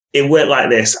it worked like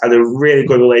this. I had a really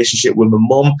good relationship with my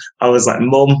mum. I was like,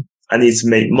 Mum, I need to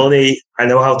make money. I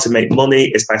know how to make money.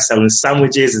 It's by selling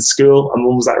sandwiches in school. And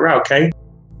mum was like, right, okay.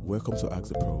 Welcome to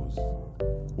Ask the Pros,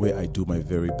 where I do my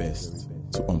very best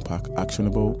to unpack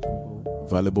actionable,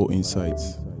 valuable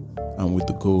insights, and with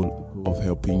the goal of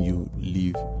helping you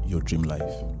live your dream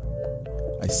life.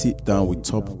 I sit down with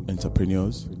top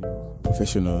entrepreneurs,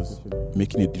 professionals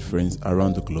making a difference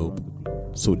around the globe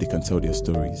so they can tell their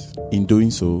stories. In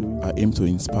doing so, I aim to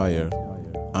inspire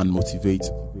and motivate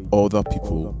other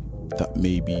people that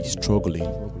may be struggling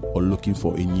or looking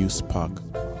for a new spark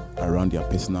around their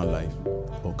personal life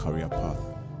or career path.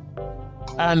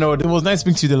 I know it was nice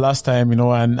speaking to you the last time,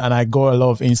 and I got a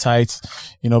lot of insights,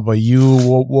 but you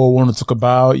what want to talk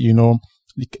about,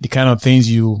 the kind of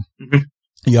things you're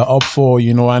up for,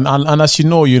 and as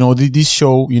this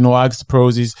show, Ask the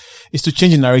Pros is to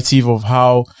change the narrative of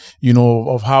how,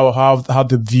 how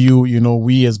the view,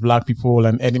 we as Black people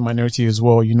and ethnic minority as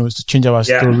well, is to change our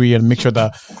story and make sure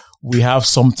that we have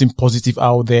something positive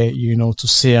out there, to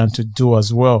say and to do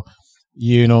as well.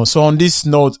 So on this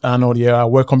note, Arnold,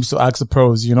 welcome to Ask the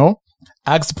Pros,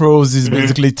 Ask the Pros is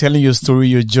basically telling your story,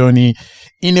 your journey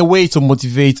in a way to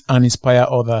motivate and inspire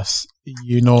others,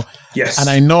 Yes. And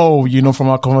I know, from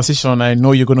our conversation, I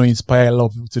know you're going to inspire a lot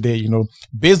of people today,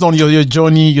 based on your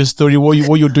journey, your story,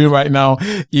 what you're doing right now,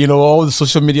 all the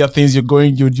social media things you're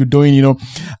doing,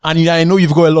 and I know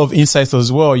you've got a lot of insights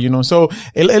as well, so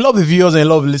a lot of the viewers and a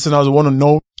lot of listeners want to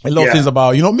know a lot of things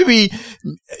about, maybe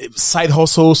side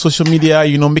hustle, social media,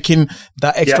 making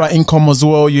that extra income as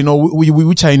well,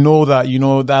 which I know that,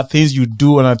 there are things you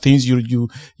do and are things you're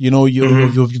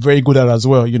very good at as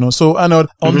well, So, Arnold,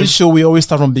 on this show, we always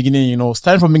start from beginning,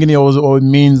 starting from beginning always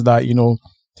means that,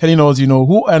 telling us,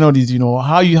 who Arnold is,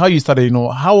 how you started,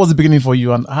 how was the beginning for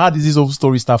you and how did this whole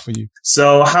story start for you?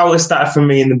 So how it started for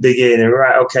me in the beginning,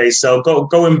 right? Okay. So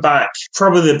going back,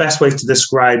 probably the best way to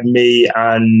describe me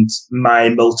and my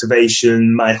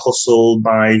motivation, my hustle,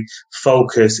 my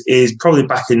focus is probably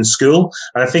back in school.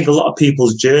 And I think a lot of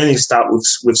people's journeys start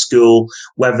with school,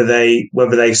 whether they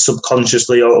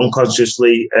subconsciously or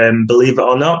unconsciously, believe it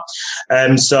or not.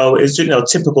 So it's, a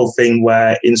typical thing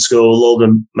where in school, a lot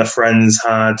of my friends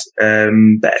had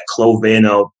better clothing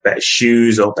or better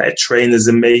shoes or better trainers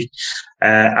than me.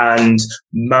 And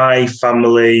my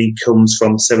family comes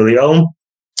from Sierra Leone,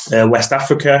 West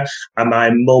Africa, and my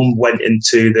mum went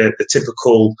into the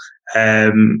typical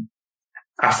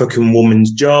African woman's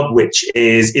job, which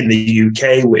is in the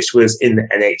UK, which was in the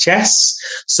NHS.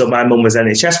 So my mum was an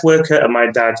NHS worker and my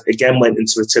dad again went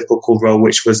into a typical role,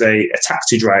 which was a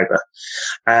taxi driver.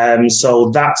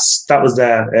 So that was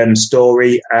their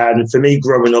story. And for me,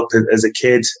 growing up as a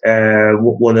kid,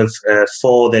 one of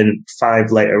 4, then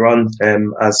 5 later on,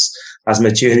 as my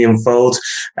journey unfolded,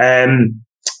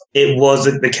 it was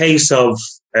the case of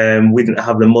we didn't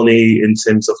have the money in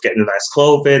terms of getting nice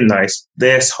clothing,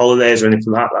 holidays or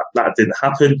anything like that. That didn't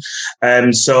happen.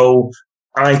 So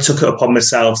I took it upon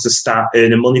myself to start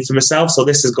earning money for myself. So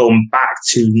this is going back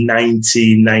to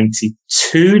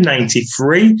 1992,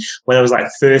 93, when I was like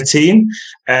 13.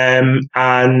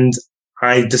 And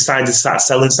I decided to start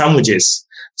selling sandwiches.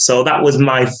 So that was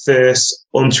my first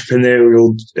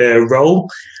entrepreneurial role.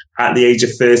 At the age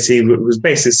of 13, it was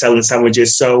basically selling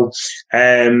sandwiches. So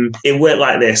it worked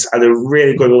like this. I had a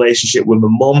really good relationship with my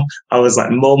mum. I was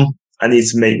like, Mum, I need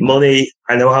to make money.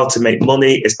 I know how to make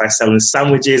money. It's by selling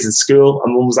sandwiches in school.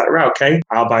 And mum was like, right, okay,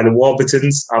 I'll buy the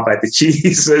Warburtons. I'll buy the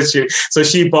cheese. So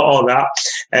she bought all that.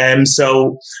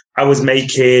 So I was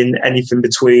making anything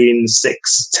between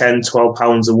 6, 10, 12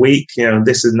 pounds a week.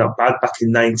 This is not bad back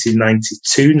in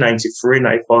 1992, 93,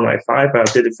 94, 95. I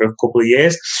did it for a couple of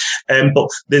years. But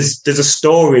there's a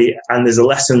story and there's a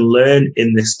lesson learned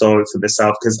in this story for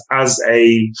myself, because as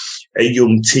a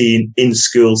young teen in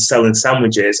school selling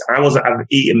sandwiches, I wasn't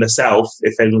eating myself,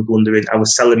 if anyone's wondering. I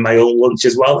was selling my own lunch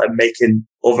as well and making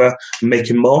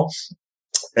more.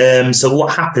 So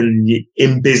what happened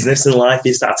in business and life,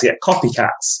 you start to get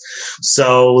copycats.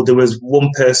 So there was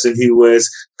one person who was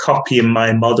copying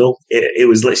my model. It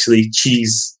was literally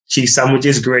cheese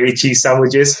sandwiches, grated cheese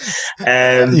sandwiches. You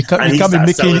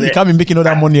can't be making all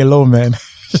that money alone, man.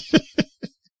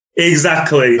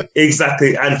 Exactly.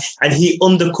 And he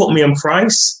undercut me on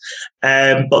price.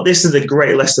 But this is a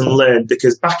great lesson learned,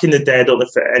 because back in the day, I don't know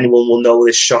if anyone will know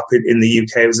this shop in the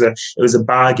UK. It was a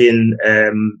bargain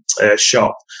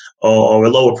shop or a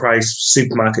lower price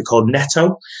supermarket called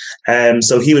Netto.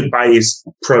 So he would buy his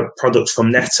products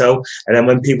from Netto, and then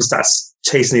when people start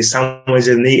tasting his sandwiches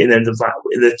and eating them, they're like,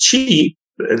 they're cheap.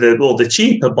 they're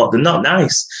cheaper, but they're not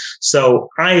nice. So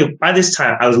by this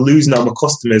time, I was losing all my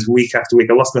customers week after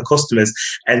week. I lost my customers.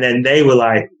 And then they were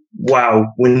like, wow,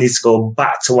 we need to go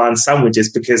back to Warren Sandwiches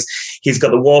because he's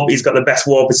got the best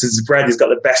Warburton's bread, he's got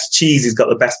the best cheese, he's got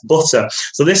the best butter.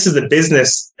 So this is a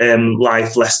business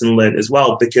life lesson learned as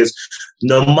well, because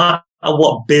no matter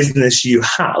what business you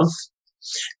have,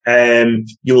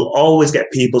 you'll always get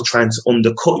people trying to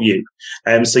undercut you.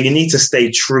 So you need to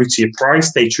stay true to your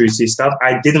price, stay true to your stuff.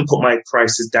 I didn't put my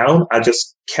prices down. I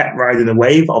just kept riding the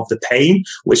wave of the pain,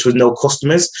 which was no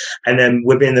customers. And then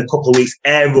within a couple of weeks,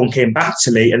 everyone came back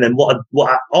to me. And then what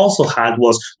I also had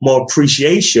was more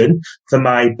appreciation for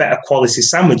my better quality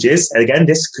sandwiches. And again,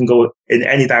 this can go in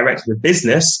any direction of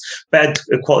business, better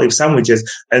quality of sandwiches.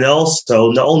 And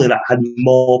also, not only that, I had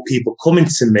more people coming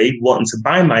to me wanting to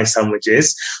buy my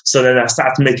sandwiches. So then I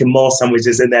started making more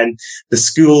sandwiches. And then the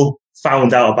school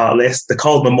found out about this. They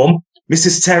called my mum.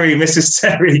 Mrs.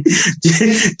 Terry,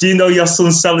 do you know your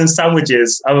son's selling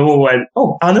sandwiches? And my mum went,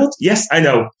 oh, Arnold? Yes, I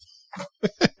know.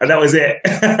 And that was it.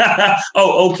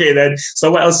 Oh, okay then. So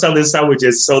I went on selling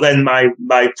sandwiches. So then my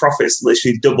profits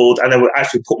literally doubled, and I would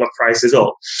actually put my prices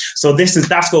up. So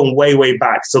that's going way, way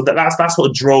back. So that's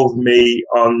what drove me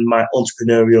on my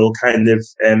entrepreneurial kind of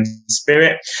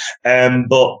spirit.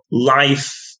 But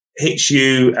life hits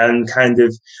you and kind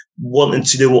of wanting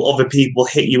to do what other people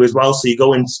hit you as well. So you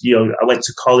go into, I went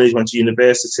to college, went to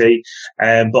university,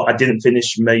 but I didn't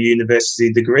finish my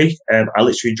university degree. I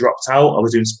literally dropped out. I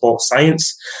was doing sports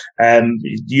science.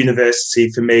 University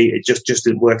for me, it just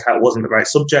didn't work out. It wasn't the right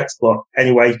subject. But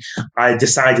anyway, I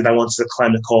decided I wanted to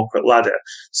climb the corporate ladder.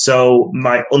 So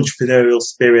my entrepreneurial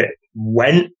spirit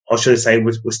went, or should I say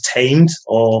was tamed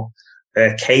or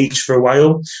caged for a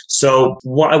while. So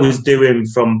what I was doing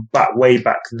from way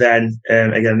back then,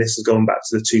 again, this is going back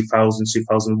to the 2000,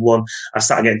 2001, I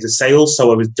started getting into sales.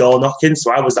 So I was door knocking.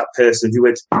 So I was that person who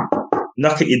would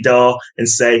knock at your door and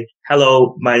say,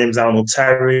 hello, my name's Arnold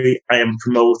Terry. I am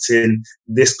promoting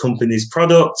this company's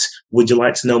product. Would you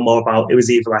like to know more about it? It was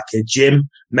either like a gym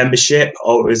membership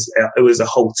or it was a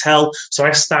hotel. So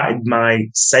I started my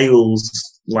sales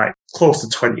like close to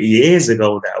 20 years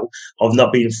ago now, of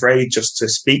not being afraid just to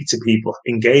speak to people,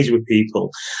 engage with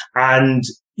people. And,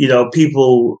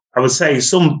 people, I would say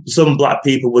some black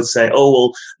people would say, oh,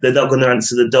 well, they're not going to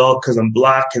answer the door because I'm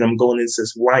black and I'm going into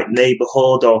this white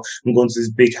neighborhood or I'm going to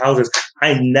these big houses.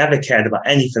 I never cared about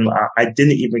anything like that. I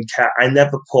didn't even care. I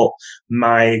never put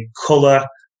my color,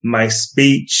 my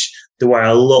speech, the way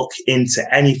I look into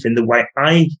anything, the way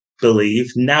I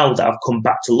believe now that I've come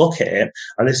back to look at it,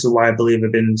 and this is why I believe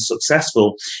I've been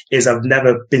successful, is I've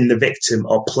never been the victim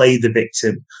or played the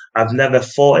victim. I've never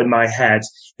thought in my head,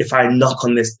 if I knock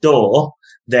on this door,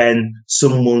 then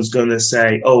someone's going to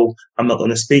say, oh, I'm not going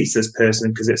to speak to this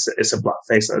person because it's a black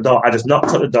face at the door. I just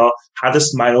knocked at the door, had a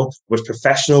smile, was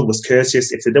professional, was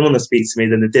courteous. If they didn't want to speak to me,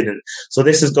 then they didn't. So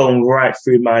this is going right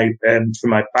through my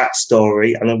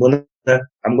backstory, and I'm going to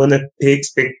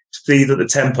speed at the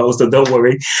tempo, so don't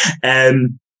worry.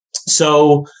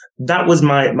 So that was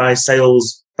my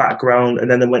sales background,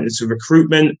 and then I went into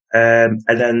recruitment, and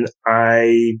then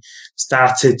I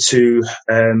started to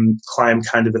climb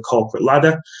kind of the corporate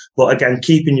ladder. But again,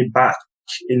 keeping you back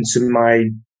into my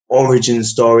origin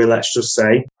story, let's just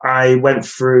say, I went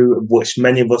through, which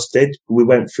many of us did, we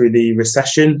went through the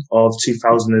recession of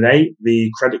 2008,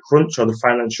 the credit crunch or the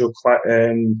financial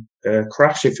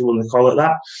crash, if you want to call it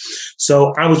that.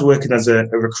 So I was working as a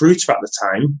recruiter at the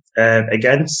time,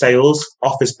 again, sales,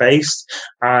 office-based,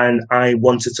 and I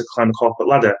wanted to climb the corporate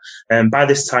ladder. And by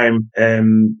this time,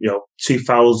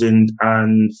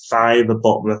 2005, I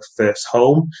bought my first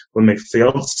home with my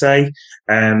fiance.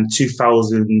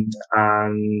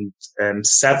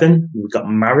 2007, we got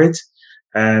married.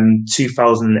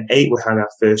 2008, we had our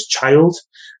first child.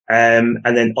 And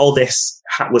then all this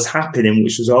was happening,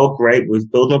 which was all great. We was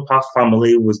building up our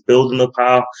family, we was building up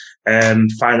our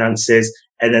finances.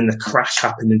 And then the crash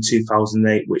happened in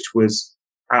 2008, which was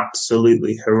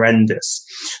absolutely horrendous.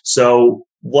 So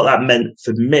what that meant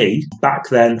for me back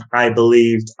then, I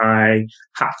believed I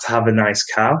had to have a nice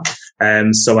car.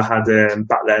 So I had,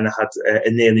 back then I had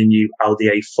a nearly new Audi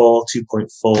A4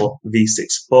 2.4 V6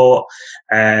 Sport.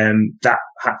 That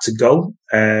had to go.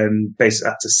 Basically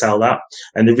I had to sell that.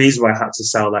 And the reason why I had to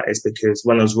sell that is because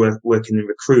when I was working in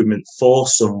recruitment for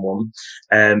someone,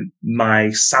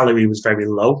 my salary was very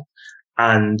low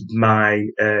and I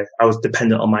was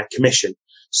dependent on my commission.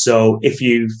 So if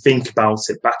you think about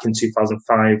it, back in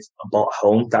 2005, I bought a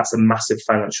home. That's a massive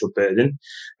financial burden.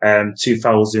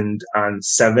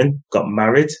 2007, got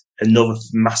married, another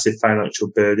massive financial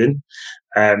burden.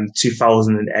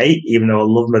 2008, even though I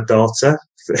love my daughter,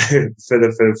 for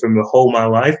the whole of my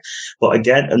life. But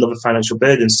again, another financial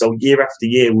burden. So year after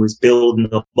year was building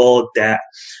up more debt.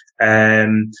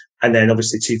 And then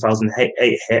obviously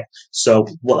 2008 hit. So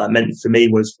what that meant for me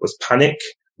was panic,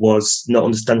 was not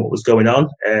understanding what was going on.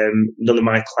 None of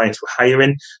my clients were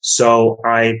hiring. So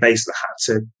I basically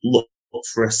had to look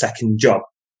for a second job.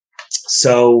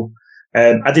 So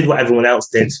I did what everyone else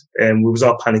did. We was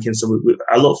all panicking. So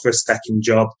I looked for a second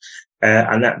job.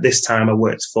 And at this time I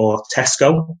worked for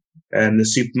Tesco, the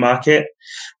supermarket,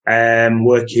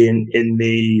 working in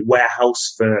the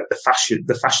warehouse for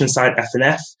the fashion side,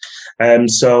 F&F.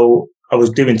 So I was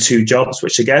doing 2 jobs,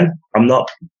 which again, I'm not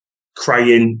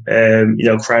crying me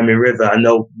a river. I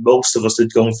know most of us are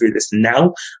going through this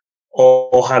now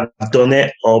or have done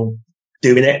it or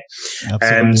doing it.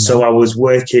 So I was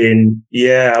working,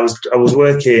 I was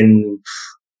working,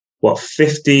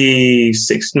 50,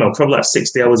 60, no, probably like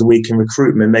 60 hours a week in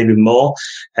recruitment, maybe more.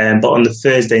 But on the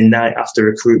Thursday night after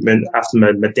recruitment, after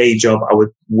my day job, I would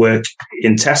work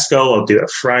in Tesco. I'll do it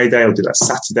Friday. I'll do that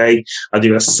Saturday. I'll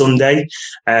do it Sunday.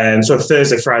 So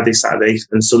Thursday, Friday, Saturday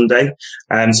and Sunday.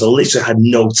 So I literally had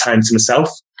no time to myself,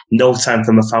 no time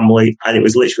for my family. And it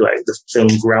was literally like the film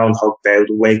Groundhog Day. I would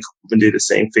wake up and do the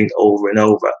same thing over and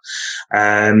over.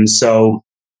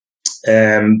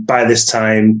 By this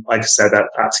time, like I said, I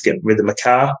had to get rid of my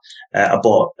car. I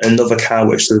bought another car,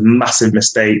 which was a massive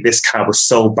mistake. This car was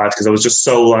so bad because I was just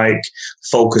so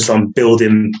focused on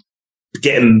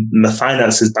getting my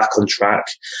finances back on track.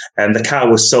 And the car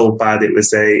was so bad. It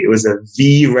was a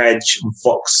V-Reg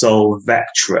Vauxhall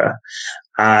Vectra.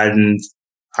 And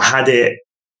I had it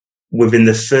within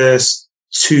the first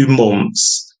 2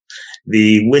 months.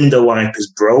 The window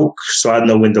wipers broke, so I had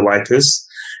no window wipers.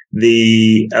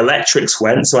 The electrics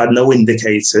went, so I had no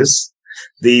indicators.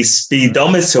 The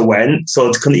speedometer went, so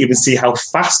I couldn't even see how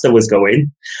fast I was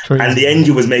going. Crazy. And the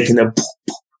engine was making a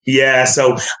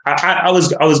so I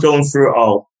was going through it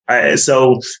all.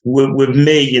 So with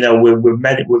me, with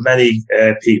many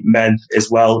men as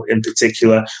well, in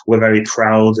particular, we're very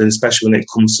proud, and especially when it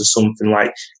comes to something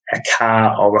like a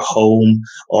car or a home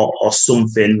or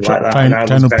something like that.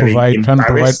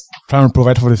 Trying to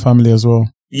provide for the family as well.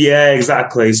 Yeah,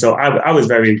 exactly. So I was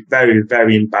very, very,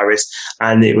 very embarrassed,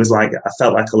 and it was like I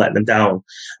felt like I let them down.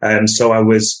 So I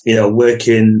was,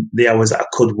 working the hours that I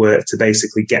could work to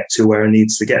basically get to where I needed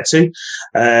to get to.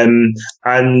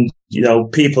 And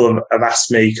people have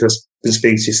asked me, because I've been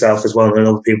speaking to yourself as well and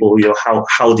other people,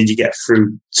 how did you get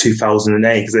through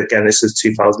 2008? Because again, this is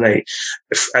 2008,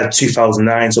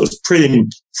 2009. So it's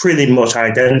pretty much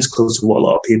identical to what a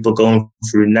lot of people are going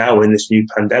through now in this new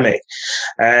pandemic.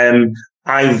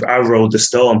 I rode the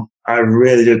storm. I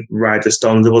really did ride the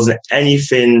storm. There wasn't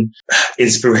anything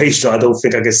inspirational, I don't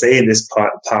think I could say in this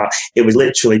part. It was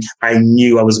literally, I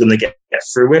knew I was going to get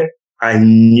through it. I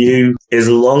knew as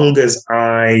long as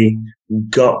I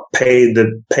got paid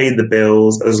the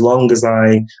bills, as long as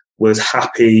I was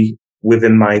happy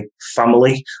within my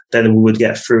family, then we would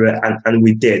get through it. And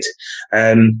we did.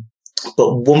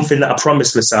 But one thing that I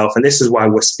promised myself, and this is why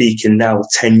we're speaking now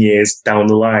 10 years down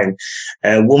the line,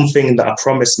 one thing that I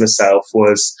promised myself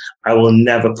was I will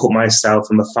never put myself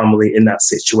and my family in that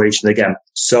situation again.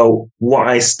 So what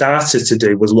I started to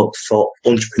do was look for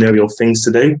entrepreneurial things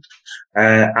to do.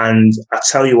 And I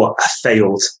tell you what, I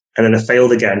failed, and then I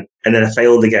failed again, and then I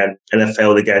failed again, and I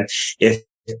failed again. If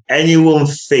anyone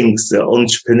thinks that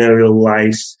entrepreneurial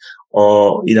life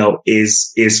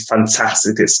is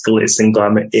fantastic, it's glitz and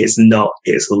glamour, it's not.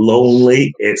 It's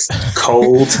lonely, it's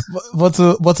cold. But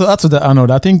to add to that,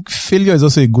 Arnold, I think failure is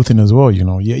also a good thing as well.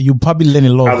 You probably learn a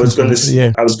lot. I was going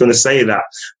to say that,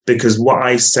 because what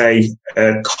I say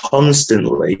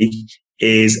constantly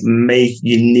is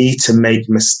you need to make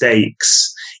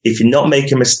mistakes. If you're not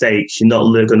making mistakes, you're not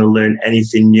going to learn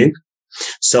anything new.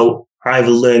 So I've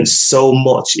learned so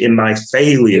much in my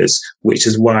failures, which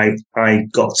is why I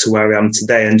got to where I am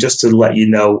today. And just to let you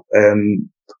know,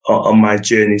 on my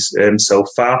journey so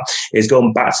far, is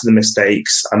going back to the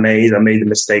mistakes I made. I made the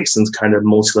mistakes in kind of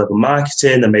multi-level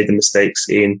marketing. I made the mistakes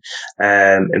in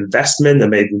investment. I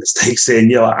made the mistakes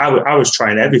in, I was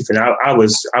trying everything. I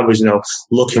was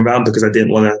looking around because I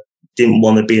didn't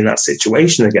want to be in that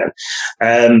situation again.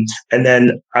 And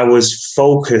then I was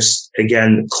focused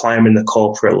again, climbing the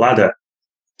corporate ladder.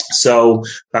 So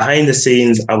behind the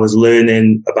scenes, I was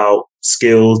learning about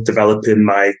skills, developing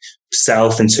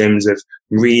myself in terms of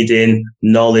reading,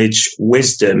 knowledge,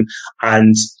 wisdom,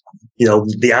 and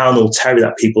the Arnold Terry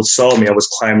that people saw me, I was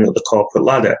climbing up the corporate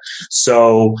ladder.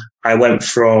 So I went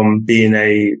from being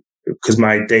a because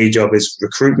my day job is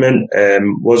recruitment,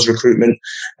 was recruitment,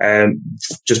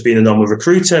 just being a normal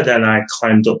recruiter. Then I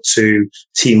climbed up to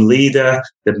team leader,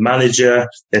 the manager,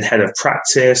 then head of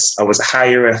practice. I was a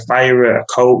hirer, firer, a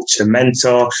coach, a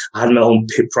mentor. I had my own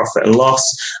profit and loss.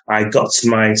 I got to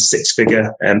my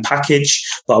 6-figure package,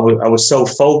 but I was so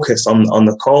focused on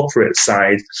the corporate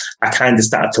side, I kind of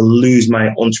started to lose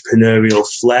my entrepreneurial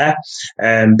flair,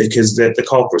 because the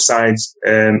corporate side,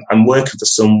 I'm working for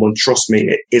someone, trust me,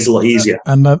 it is a lot easier.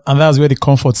 And that's where the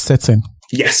comfort sets in.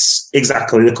 Yes,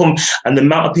 exactly. And the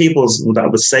amount of people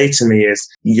that would say to me is,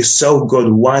 you're so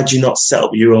good. Why do you not set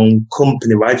up your own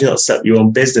company? Why do you not set up your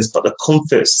own business? But the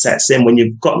comfort sets in when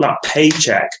you've got that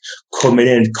paycheck coming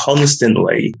in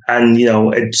constantly.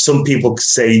 And, some people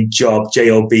say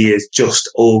JOB is just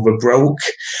over broke.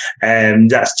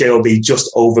 That's JOB,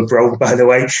 just over broke, by the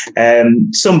way.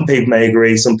 Some people may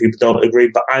agree, some people don't agree,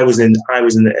 but I was in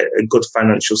a good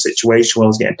financial situation where I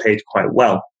was getting paid quite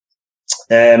well.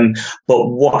 But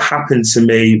what happened to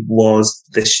me was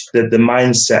the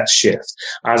mindset shift.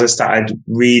 As I started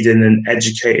reading and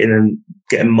educating and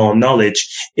getting more knowledge,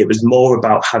 it was more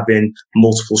about having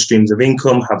multiple streams of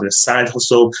income, having a side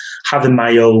hustle, having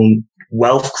my own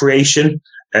wealth creation,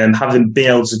 having been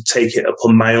able to take it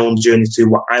upon my own journey to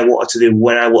what I wanted to do,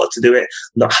 when I wanted to do it,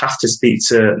 not have to speak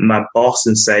to my boss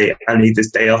and say, I need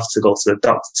this day off to go to the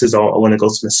doctors, or I want to go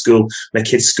to my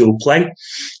kids' school play.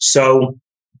 So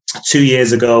 2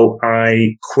 years ago,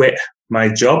 I quit my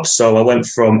job. So I went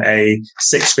from a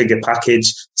 6-figure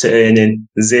package to earning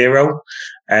zero.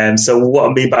 So what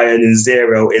I mean by earning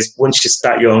zero is once you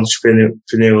start your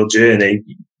entrepreneurial journey,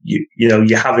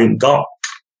 you haven't got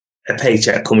a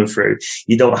paycheck coming through.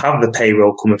 You don't have the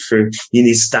payroll coming through. You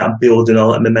need to start building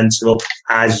all that momentum up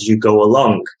as you go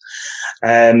along.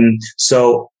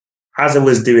 So as I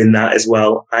was doing that as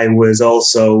well, I was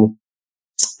also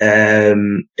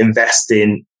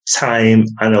investing time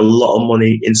and a lot of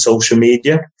money in social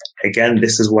media. Again,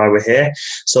 this is why we're here.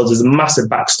 So there's a massive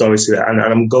backstory to it, and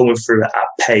I'm going through it at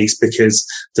pace because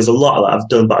there's a lot that I've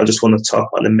done, but I just want to talk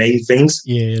about the main things.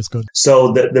 Yeah, it's good.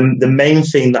 So the main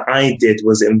thing that I did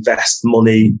was invest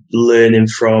money learning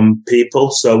from people.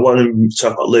 So when I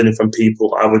talk about learning from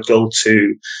people, I would go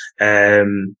to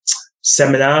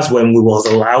seminars when we was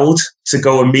allowed to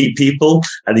go and meet people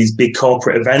at these big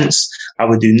corporate events. I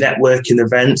would do networking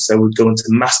events. I would go into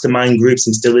mastermind groups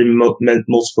and still in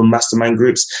multiple mastermind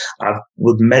groups. I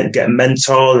would get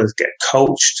mentored, get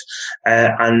coached,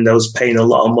 and I was paying a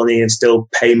lot of money and still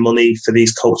pay money for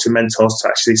these coaching mentors to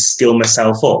actually skill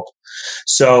myself up.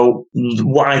 So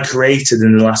what I created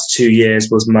in the last 2 years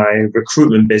was my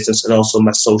recruitment business and also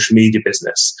my social media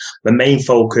business. My main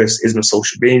focus is my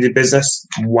social media business.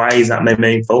 Why is that my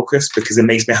main focus? Because it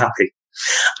makes me happy.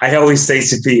 I always say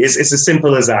to people, it's as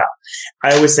simple as that.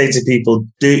 I always say to people,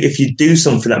 if you do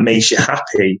something that makes you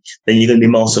happy, then you're going to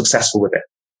be more successful with it.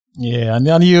 Yeah,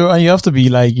 and you have to be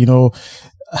like,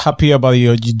 happy about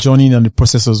your journey and the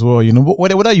process as well.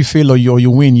 Whether you fail or you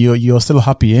win, you're still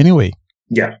happy anyway.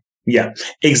 Yeah,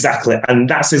 exactly. And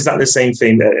that's exactly the same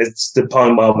thing. It's the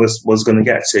point where I was going to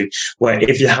get to, where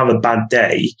if you have a bad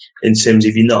day in terms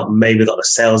of you're not maybe got the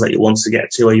sales that you want to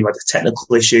get to, or you had a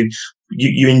technical issue,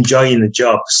 you're enjoying the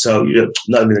job. So you're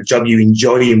not even a job, you're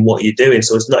enjoying what you're doing.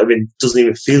 So doesn't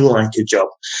even feel like a job.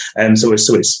 So it's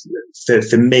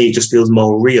for me, it just feels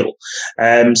more real.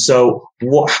 So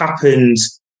what happened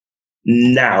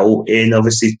now in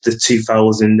obviously the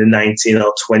 2019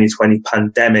 or 2020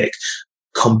 pandemic,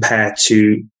 compared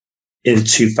to in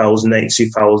 2008,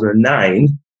 2009,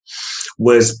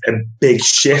 was a big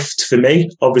shift for me.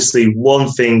 Obviously,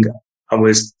 one thing, I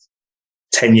was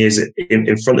 10 years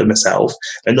in front of myself.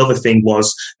 Another thing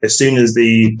was, as soon as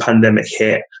the pandemic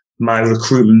hit, my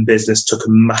recruitment business took a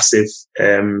massive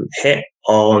hit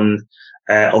on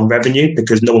revenue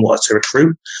because no one wanted to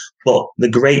recruit. But the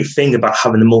great thing about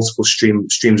having the multiple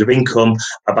streams of income,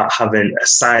 about having a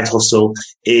side hustle,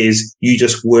 is you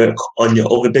just work on your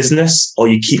other business, or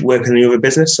you keep working on your other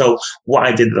business. So what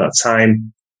I did at that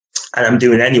time, and I'm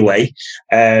doing anyway,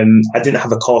 I didn't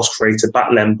have a course creator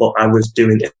back then, but I was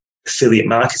doing affiliate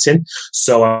marketing.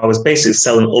 So I was basically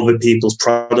selling other people's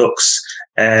products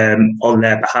on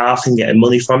their behalf and getting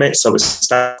money from it. So it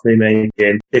started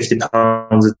making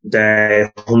 £50 a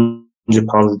day,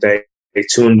 £100 a day,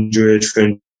 200,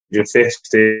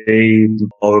 350,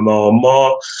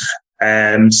 more.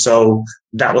 So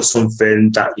that was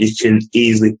something that you can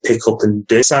easily pick up and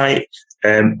do. Site.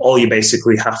 All you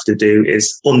basically have to do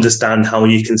is understand how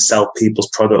you can sell people's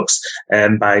products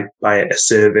by a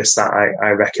service that I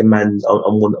recommend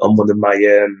on one of my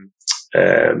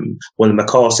one of my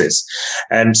courses.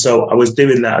 So I was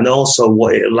doing that. And also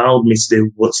what it allowed me to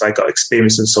do, once I got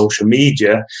experience in social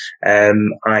media,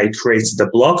 I created a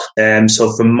blog.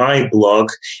 So for my blog,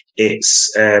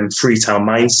 it's Freetown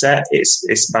Mindset.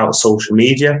 It's about social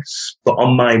media. But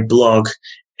on my blog,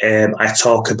 I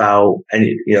talk about,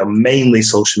 mainly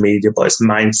social media, but it's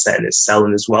mindset and it's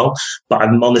selling as well. But I've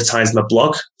monetized my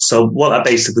blog. So what that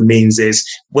basically means is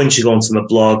once you go onto my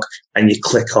blog and you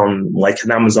click on like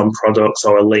an Amazon product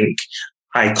or a link,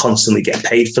 I constantly get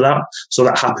paid for that. So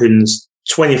that happens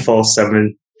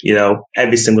 24/7.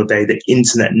 Every single day. The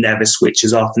internet never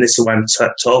switches off. And this is why I'm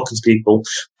talking to people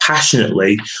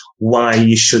passionately why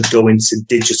you should go into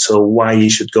digital, why you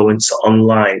should go into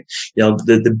online.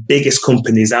 The biggest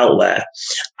companies out there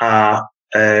are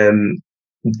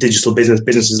digital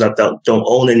businesses that don't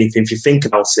own anything. If you think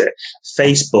about it,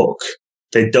 Facebook,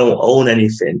 they don't own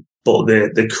anything, but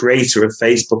the creator of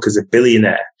Facebook is a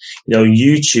billionaire.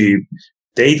 YouTube,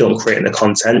 they don't create the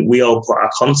content. We all put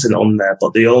our content on there,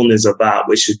 but the owners of that,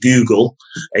 which is Google,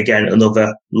 again,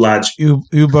 another large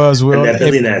Uber as well. And they're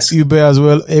billionaires. Uber as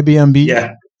well.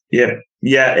 Airbnb.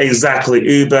 Yeah, exactly.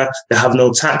 Uber, they have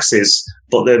no taxes,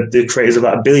 but the creators of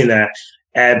that are billionaire.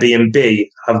 Airbnb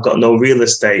have got no real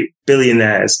estate,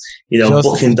 billionaires.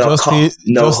 Booking.com,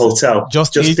 no hotel.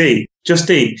 Just eat.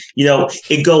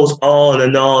 It goes on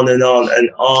and on and on and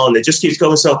on. It just keeps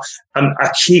going. So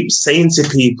I keep saying to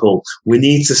people, we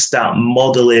need to start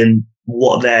modeling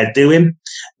what they're doing.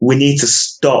 We need to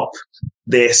stop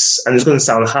this, and it's going to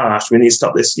sound harsh, we need to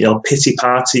stop this, pity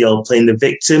party or playing the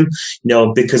victim,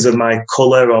 because of my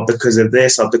color or because of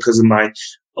this or because of my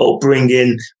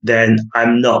upbringing, then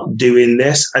I'm not doing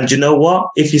this. And you know what?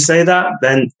 If you say that,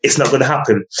 then it's not going to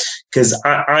happen. Because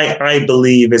I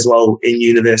believe as well in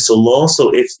universal law. So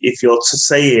if you're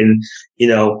saying,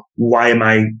 why am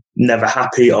I never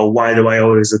happy, or why do I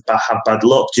always have bad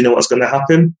luck? Do you know what's going to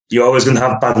happen? You're always going to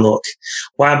have bad luck.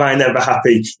 Why am I never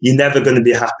happy? You're never going to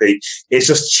be happy. It's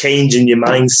just changing your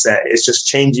mindset. It's just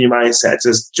changing your mindset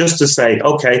just to say,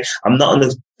 okay, I'm not in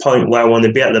the point where I want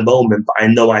to be at the moment, but I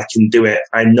know I can do it.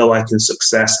 I know I can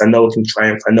success. I know I can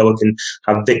triumph. I know I can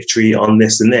have victory on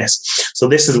this and this. So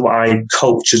this is what I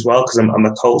coach as well, because I'm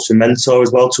a coach and mentor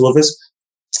as well to others.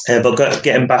 But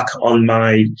getting back on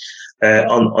my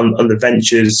on the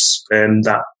ventures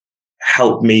that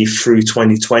helped me through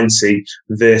 2020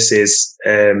 versus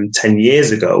 10 years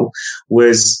ago,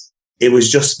 it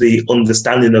was just the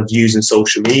understanding of using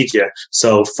social media.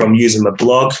 So from using my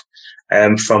blog,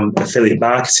 from affiliate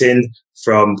marketing,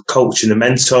 from coaching and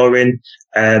mentoring,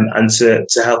 and to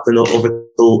helping other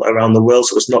people around the world.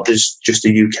 So it's not just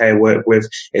the UK I work with,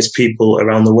 it's people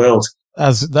around the world.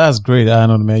 That's great,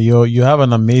 Arnold, man. You have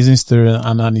an amazing story,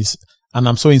 and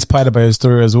I'm so inspired by your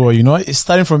story as well. It's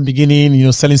starting from the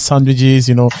beginning, selling sandwiches,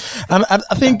 and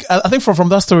I think from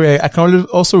that story, I can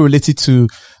also relate it to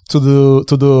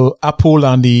the Apple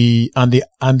and the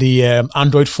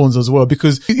Android phones as well.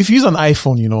 Because if you use an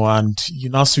iPhone, and you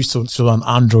now switch to an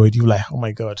Android, you're like, oh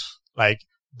my God, like,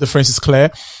 difference is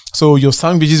clear. So your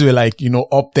sandwiches were like,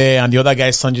 up there, and the other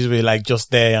guy's sandwiches were like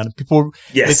just there, and people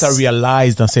later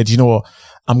realized and said, what,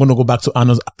 I'm going to go back to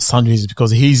Arnold's sandwiches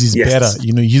because his is better.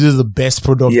 He uses the best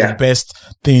product, the best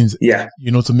things,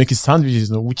 to make his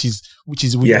sandwiches, which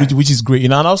is great.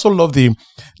 And I also love the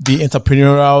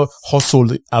entrepreneurial hustle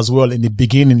as well. In the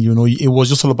beginning, it was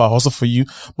just all about hustle for you,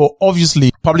 but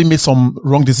obviously probably made some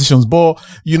wrong decisions. But,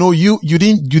 you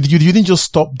didn't just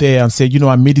stop there and say,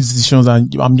 I made these decisions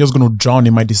and I'm just going to drown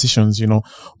in my decisions,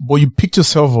 but you picked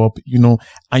yourself up,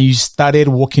 and you started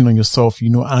working on yourself,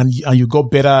 and you got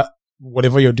better,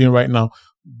 whatever you're doing right now,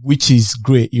 which is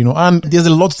great, and there's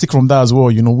a lot to take from that as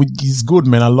well, which is good,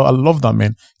 man. I love that,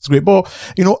 man. It's great. But,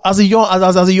 as a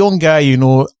young guy,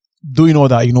 doing all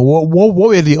that, what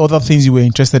were the other things you were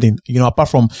interested in, apart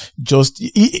from just,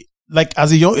 like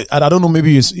as a young, I don't know,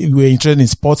 maybe you were interested in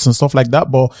sports and stuff like that,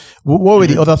 but what were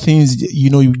the other things,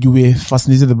 you were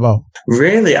fascinated about?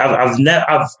 Really,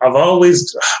 I've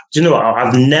always,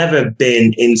 I've never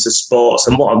been into sports.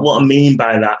 And what I mean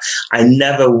by that, I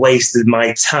never wasted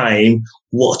my time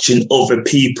watching other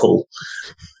people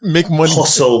make money,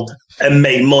 hustle and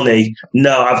make money.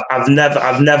 No, I've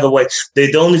never waited.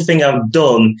 The only thing I've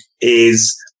done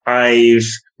is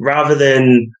rather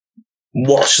than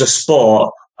watch the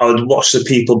sport, I would watch the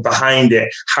people behind it.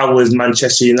 How was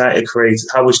Manchester United created?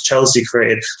 How was Chelsea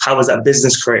created? How was that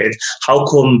business created? How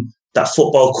come that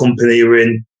football company are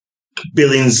in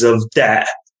billions of debt,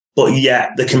 but yet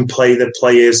they can play the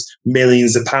players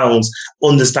millions of pounds?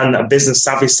 Understand that business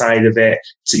savvy side of it,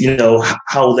 to,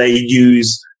 how they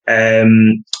use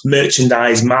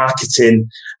merchandise, marketing,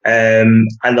 and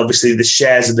obviously the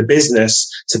shares of the business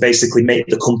to basically make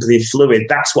the company fluid.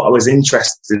 That's what I was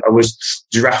interested in. I was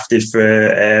drafted for,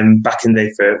 back in the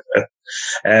day for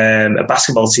a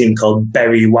basketball team called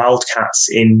Bury Wildcats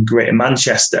in Greater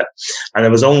Manchester. And I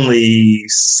was only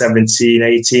 17,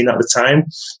 18 at the time,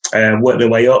 worked my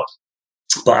way up.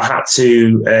 But I had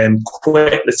to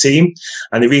quit the team.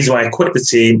 And the reason why I quit the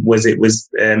team was it was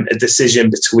a decision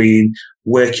between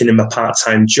working in my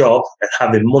part-time job and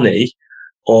having money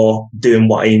or doing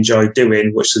what I enjoyed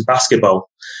doing, which was basketball.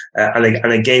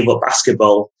 And I gave up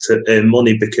basketball to earn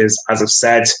money because, as I've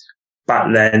said,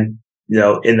 back then, you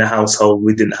know, in the household,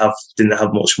 we didn't have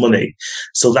much money.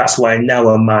 So that's why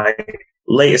now in my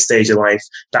later stage of life,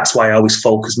 that's why I always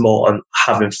focus more on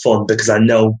having fun, because I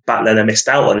know back then I missed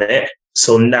out on it.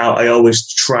 So now I always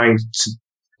try to,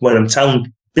 when I'm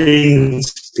telling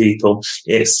people,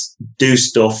 it's do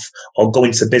stuff or go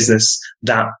into business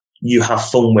that you have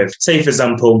fun with. Say, for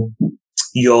example,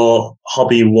 your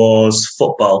hobby was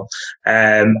football,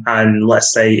 and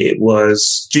let's say it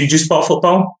was, do you support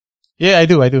football? Yeah, I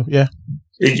do. Yeah.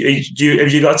 Have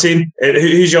you got a team?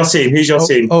 Who's your team?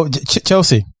 Team?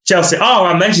 Chelsea. Chelsea. Oh,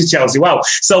 I mentioned Chelsea. Wow.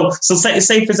 So say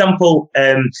for example,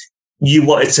 you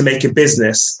wanted to make a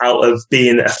business out of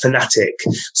being a fanatic.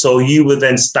 So you would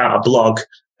then start a blog,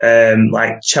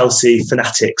 like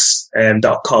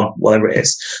chelseafanatics.com, whatever it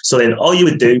is. So then all you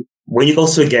would do when you go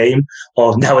to a game,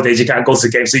 or nowadays you can't go to a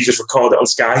game, so you just record it on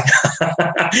Sky.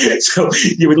 So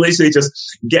you would literally just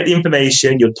get the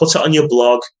information, you'd put it on your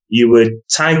blog, you would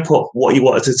type up what you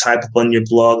wanted to type up on your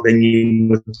blog, then you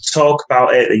would talk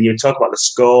about it, then you would talk about the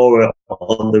score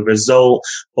or the result.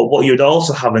 But what you would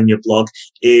also have on your blog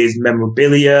is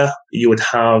memorabilia, you would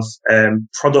have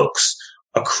products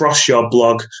across your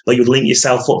blog, but you'd link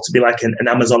yourself up to be like an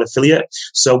Amazon affiliate.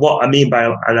 So what I mean by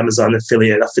an Amazon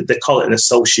affiliate, I think they call it an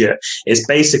associate, is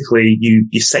basically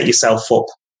you set yourself up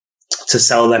to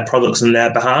sell their products on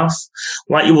their behalf,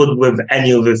 like you would with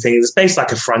any other thing. It's basically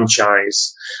like a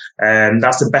franchise.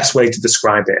 That's the best way to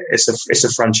describe it. It's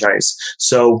a franchise.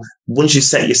 So once you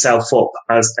set yourself up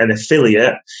as an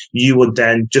affiliate, you would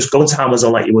then just go into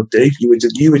Amazon like you would do. You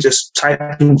would just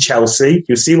type in Chelsea.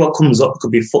 You'll see what comes up. It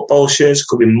could be football shirts, it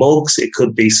could be mugs, it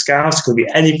could be scarves, it could be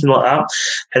anything like that.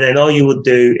 And then all you would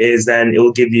do is then it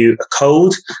will give you a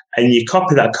code, and you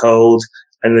copy that code,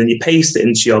 and then you paste it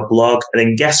into your blog. And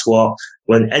then guess what?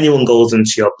 When anyone goes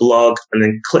into your blog and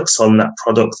then clicks on that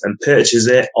product and purchases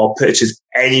it, or purchase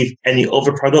any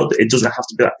other product, it doesn't have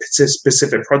to be that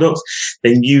specific product,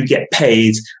 then you get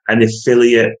paid an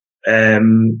affiliate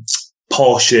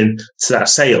portion to that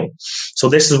sale. So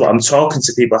this is what I'm talking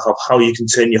to people about, how you can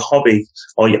turn your hobby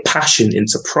or your passion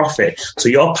into profit. So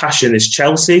your passion is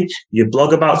Chelsea. You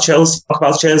blog about Chelsea, talk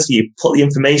about Chelsea, you put the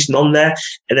information on there,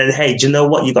 and then, hey, do you know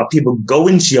what? You've got people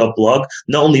going to your blog,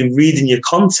 not only reading your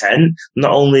content,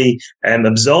 not only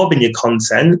absorbing your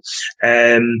content,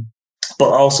 but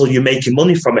also you're making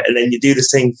money from it. And then you do the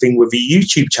same thing with your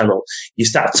YouTube channel. You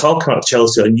start talking about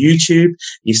Chelsea on YouTube.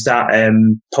 You start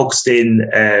posting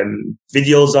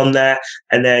videos on there,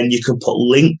 and then you can put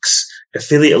links,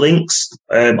 affiliate links,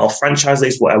 or franchise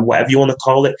links, whatever you want to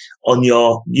call it, on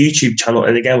your YouTube channel.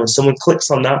 And again, when someone clicks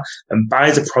on that and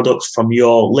buys a product from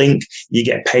your link, you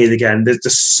get paid again.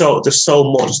 There's so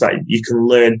much that you can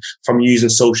learn from using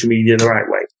social media the right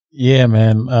way. Yeah,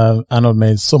 man. I know,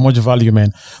 man. So much value,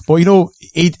 man. But you know,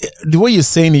 the way you're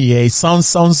saying it, yeah, it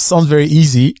sounds very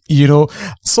easy. You know,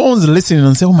 someone's listening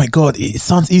and say, "Oh my God, it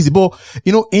sounds easy." But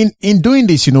you know, in doing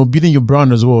this, you know, building your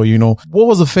brand as well, you know, what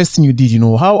was the first thing you did? You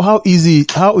know, how easy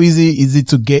is it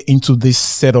to get into this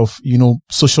set of, you know,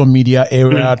 social media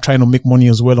area, trying to make money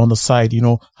as well on the side? You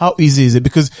know, how easy is it?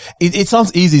 Because it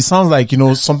sounds easy. It sounds like, you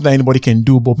know, something that anybody can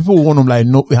do, but people want to like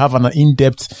have an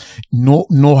in-depth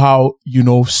know-how, you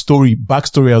know,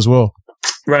 backstory as well.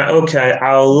 Right, okay,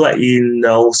 I'll let you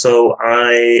know. So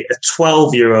a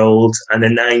 12-year-old and a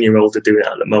 9-year-old are doing it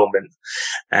at the moment.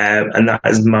 And that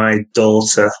is my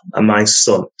daughter and my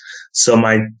son. So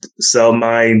my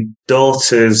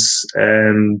daughter's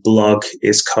blog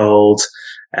is called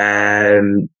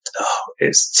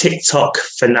it's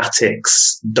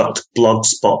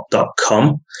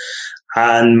tiktokfanatics.blogspot.com.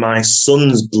 And my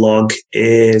son's blog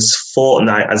is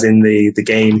Fortnite, as in the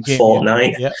game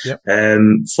Fortnite.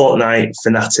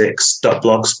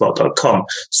 Fortnitefanatics.blogspot.com.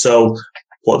 So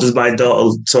what does my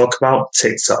daughter talk about?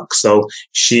 TikTok. So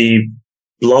she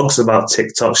blogs about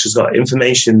TikTok. She's got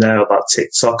information there about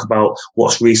TikTok, about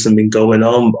what's recently been going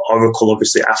on, Oracle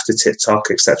obviously after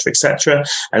TikTok, etc.,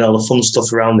 and all the fun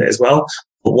stuff around it as well.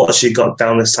 But what she got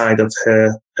down the side of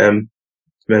her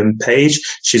page,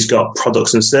 she's got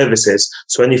products and services.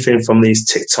 So anything from these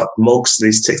TikTok mugs,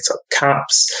 these TikTok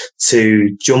caps,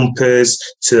 to jumpers,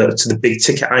 to the big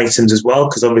ticket items as well.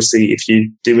 Because obviously, if you're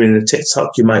doing a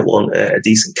TikTok, you might want a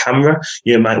decent camera,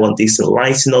 you might want decent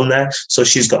lighting on there. So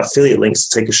she's got affiliate links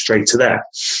to take us straight to there.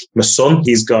 My son,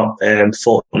 he's got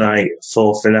Fortnite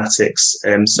for Fanatics,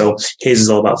 so his is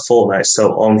all about Fortnite.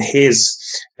 So on his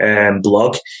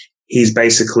blog, he's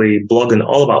basically blogging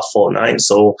all about Fortnite.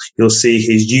 So you'll see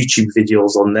his YouTube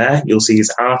videos on there. You'll see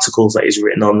his articles that he's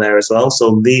written on there as well.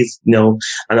 So these, and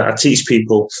I teach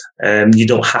people, you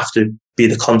don't have to be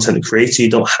the content creator. You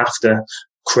don't have to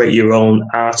create your own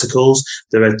articles.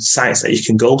 There are sites that you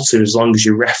can go to as long as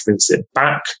you reference it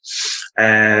back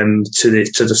to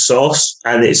the source,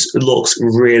 and it looks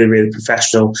really, really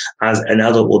professional as an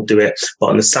adult would do it.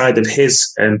 But on the side of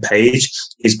his page,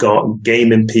 he's got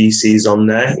gaming PCs on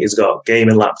there. He's got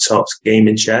gaming laptops,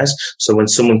 gaming chairs. So when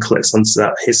someone clicks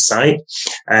onto his site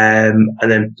and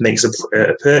then makes a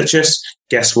purchase,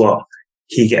 guess what?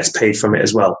 He gets paid from it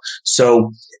as well.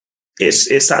 So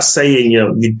it's that saying,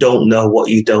 you don't know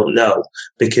what you don't know,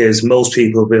 because most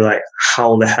people will be like,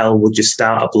 how the hell would you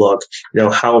start a blog?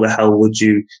 How the hell would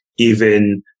you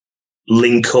even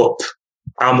link up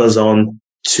Amazon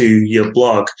to your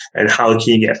blog, and how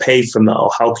can you get paid from that? Or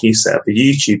how can you set up a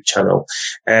YouTube channel?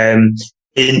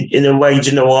 In a way, do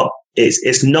you know what?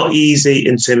 It's not easy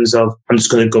in terms of, I'm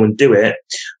just going to go and do it.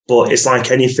 But it's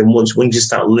like anything, when you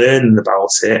start learning about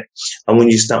it, and when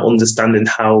you start understanding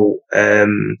how,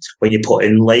 when you put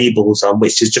in labels on,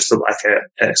 which is just like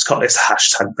it's a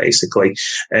hashtag basically,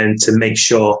 and to make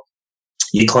sure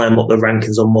you climb up the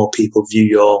rankings or more people view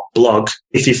your blog.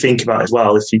 If you think about it as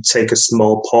well, if you take a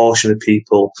small portion of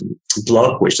people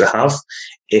blog, which they have,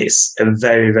 it's a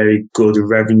very, very good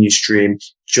revenue stream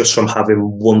just from having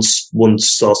one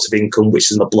source of income,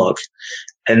 which is my blog.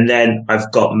 And then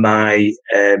I've got my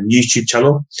YouTube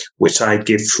channel, which I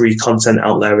give free content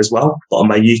out there as well. But on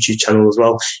my YouTube channel as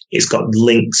well, it's got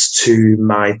links to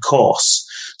my course.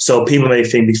 So people may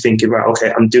be thinking, right,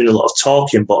 okay, I'm doing a lot of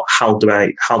talking, but how do I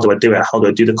do it? How do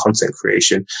I do the content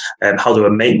creation? How do I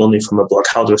make money from a blog?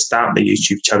 How do I start my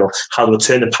YouTube channel? How do I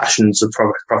turn a passion into a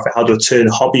profit? How do I turn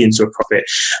a hobby into a profit?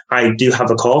 I do have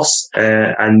a course,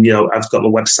 and I've got my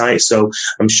website, so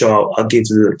I'm sure I'll give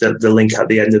the link at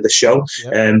the end of the show.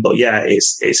 Yeah. But yeah,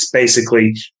 it's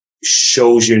basically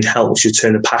shows you and helps you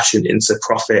turn a passion into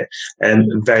profit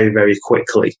very, very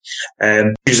quickly.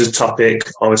 Choose a topic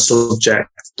or a subject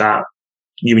that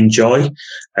you enjoy,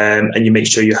 and you make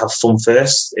sure you have fun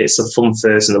first. It's the fun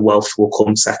first and the wealth will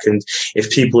come second. If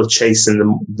people are chasing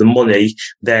the money,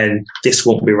 then this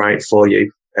won't be right for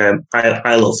you.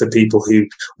 I look for people who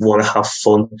want to have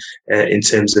fun in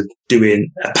terms of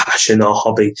doing a passion or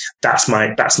hobby. That's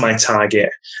my target.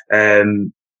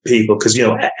 People, because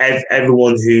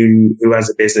everyone who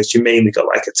has a business, you mainly got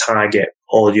like a target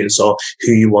audience or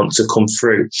who you want to come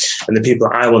through, and the people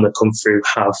that I want to come through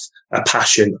have a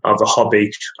passion of a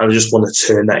hobby, and I just want to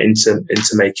turn that into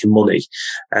making money.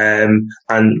 And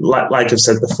like I've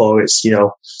said before, it's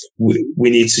we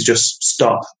need to just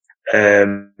stop.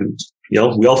 We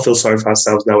all feel sorry for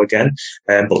ourselves now again,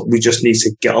 but we just need to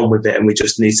get on with it, and we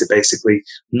just need to basically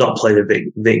not play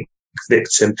the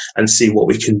victim and see what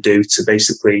we can do to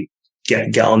basically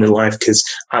get on in life. Because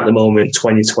at the moment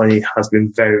 2020 has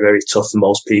been very, very tough for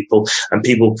most people, and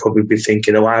people will probably be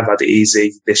thinking, I've had it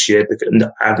easy this year. Because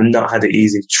I have not had it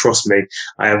easy. Trust me,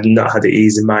 I have not had it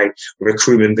easy. My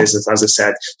recruitment business, as I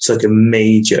said, took a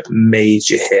major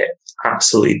hit.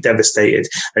 Absolutely devastated,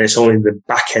 and it's only the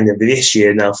back end of this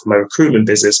year now for my recruitment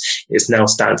business is now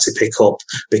starting to pick up,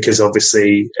 because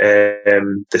obviously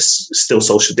there's still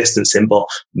social distancing, but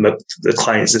the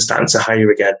clients are starting to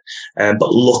hire again.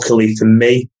 But luckily for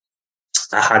me,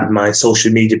 I had my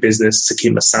social media business to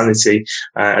keep my sanity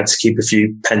and to keep a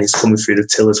few pennies coming through the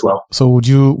till as well. So would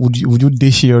you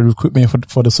dish your recruitment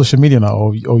for the social media now,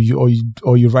 or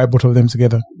you write both of them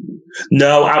together?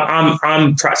 No,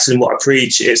 I'm practicing what I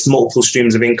preach. It's multiple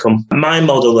streams of income. My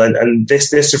model, and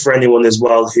this is for anyone as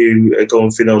well who are going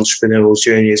through an entrepreneurial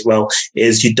journey as well,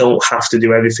 is you don't have to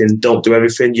do everything. Don't do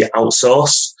everything. You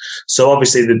outsource. So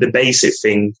obviously the basic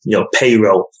thing,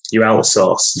 payroll, you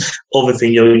outsource. Other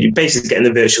thing, you're basically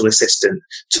getting a virtual assistant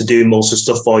to do most of the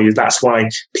stuff for you. That's why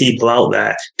people out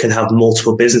there can have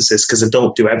multiple businesses, because they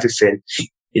don't do everything.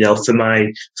 For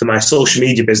my social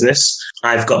media business,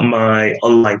 I've got my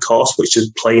online course, which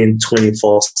is playing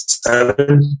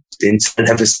 24/7 and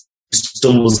have this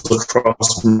stumbles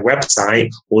across my website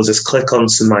will just click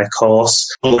onto my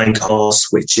online course,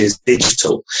 which is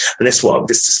digital. And this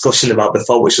discussion about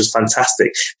before, which was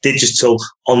fantastic. Digital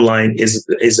online is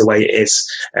the way it is.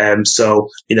 So,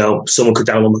 someone could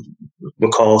download my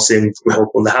course they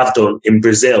have done in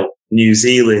Brazil, New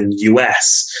Zealand,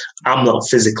 US. I'm not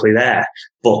physically there,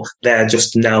 but they're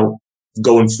just now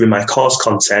going through my course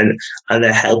content and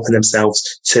they're helping themselves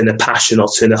turn a passion or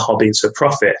turn a hobby into a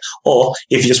profit. Or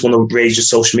if you just want to raise your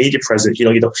social media presence, you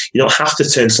don't have to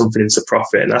turn something into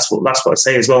profit. And that's what I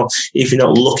say as well. If you're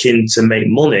not looking to make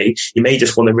money, you may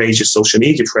just want to raise your social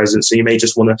media presence. So you may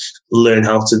just want to learn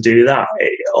how to do that.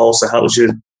 It also helps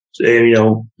you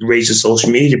raise your social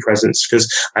media presence,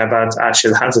 because I've had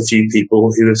a few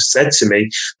people who have said to me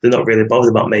they're not really bothered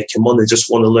about making money, they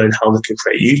just want to learn how they can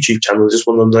create a YouTube channel, they just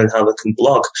want to learn how they can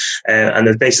blog, and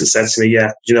they've basically said to me,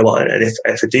 yeah, you know what, and if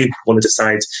I do want to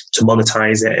decide to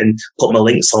monetize it and put my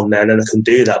links on there, then I can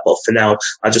do that, but for now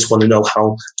I just want to know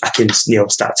how I can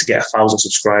start to get 1,000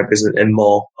 subscribers and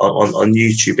more on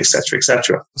YouTube,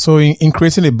 etc. So in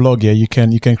creating a blog, you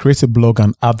can create a blog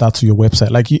and add that to your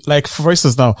website, like for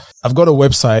instance, now I've got a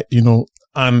website,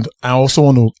 and I also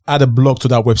want to add a blog to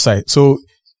that website. So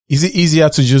is it easier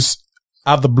to just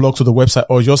add the blog to the website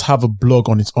or just have a blog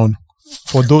on its own?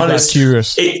 For those that are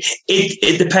curious.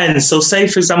 It depends. So say,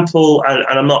 for example, and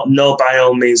I'm not by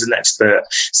all means an expert.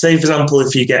 Say, for example,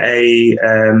 if you get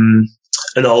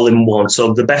an all-in-one.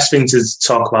 So the best thing to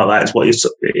talk about that is what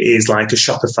is like a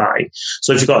Shopify.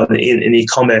 So if you've got an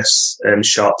e-commerce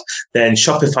shop, then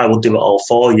Shopify will do it all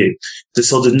for you.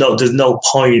 So there's no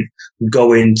point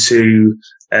going to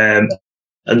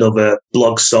another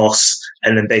blog source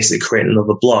and then basically create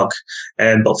another blog.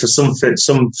 But for something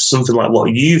like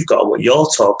what you've got, what you're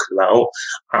talking about,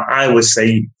 I would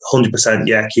say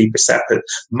 100%, keep it separate.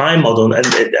 My model,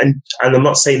 and I'm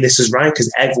not saying this is right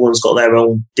because everyone's got their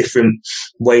own different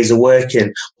ways of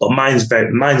working, but mine's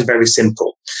very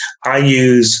simple. I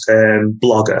use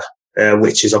Blogger,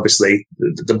 which is obviously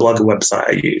the Blogger website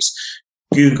I use.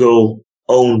 Google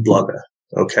own Blogger.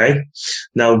 Okay.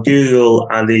 Now, Google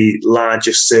are the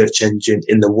largest search engine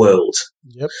in the world.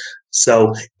 Yep.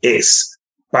 So it's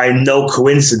by no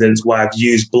coincidence why I've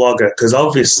used Blogger, because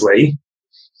obviously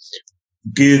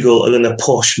Google are going to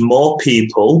push more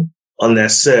people on their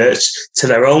search to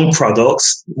their own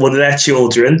products, one of their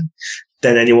children,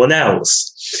 than anyone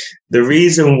else. The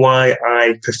reason why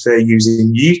I prefer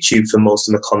using YouTube for most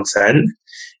of the content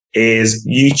is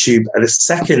YouTube are the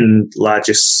second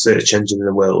largest search engine in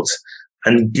the world.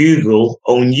 And Google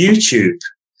own YouTube.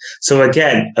 So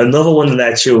again, another one of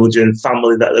their children,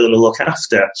 family that they're going to look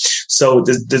after. So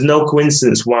there's no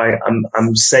coincidence why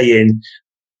I'm saying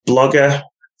Blogger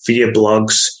for your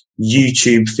blogs,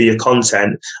 YouTube for your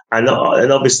content, and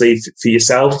obviously for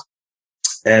yourself.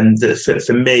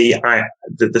 For me,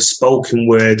 the spoken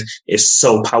word is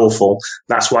so powerful.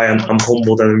 That's why I'm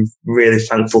humbled and really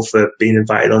thankful for being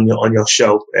invited on your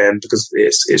show, because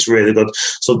it's really good.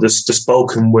 So the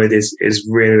spoken word is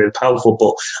really, really powerful.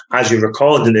 But as you're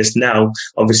recording this now,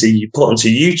 obviously you put onto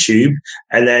YouTube,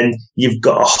 and then you've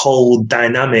got a whole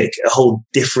dynamic, a whole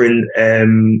different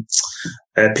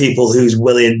people who's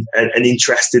willing and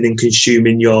interested in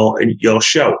consuming your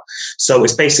show. So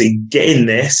it's basically getting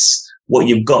what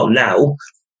you've got now,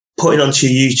 putting onto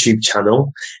your YouTube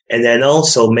channel, and then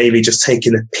also maybe just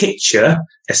taking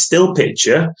a still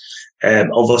picture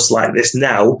of us like this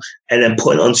now, and then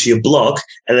putting it onto your blog,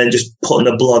 and then just putting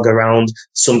a blog around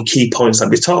some key points that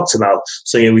we talked about.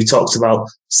 So, we talked about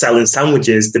selling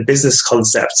sandwiches, the business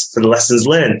concepts for the lessons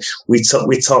learned. We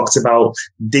talked about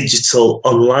digital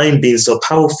online being so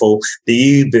powerful,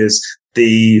 the Ubers,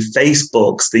 the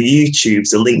Facebooks, the YouTubes,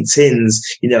 the LinkedIns,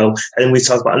 and we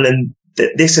talk about, and then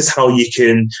this is how you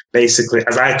can basically,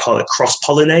 as I call it,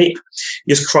 cross-pollinate.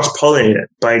 Just cross-pollinate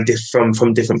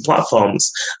from different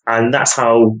platforms. And that's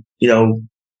how,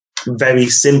 very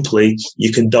simply,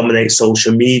 you can dominate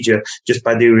social media just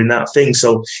by doing that thing.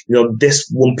 So, this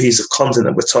one piece of content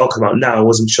that we're talking about now,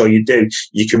 as I'm sure you do,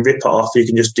 you can rip it off, you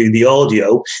can just do the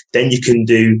audio, then you can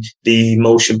do the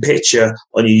motion picture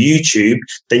on your YouTube,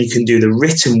 then you can do the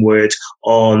written word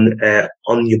on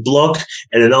your blog,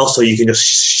 and then also you can just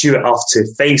shoot it off to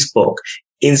Facebook,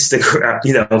 Instagram,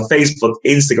 Facebook,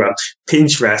 Instagram,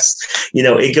 Pinterest,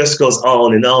 it just goes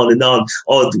on and on and on.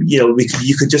 Or,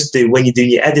 you could just do, when you're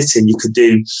doing your editing, you could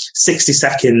do 60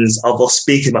 seconds of us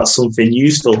speaking about something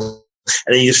useful.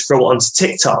 and then you just throw it onto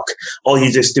TikTok, or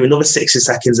you just do another 60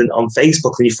 seconds on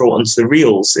Facebook and you throw it onto the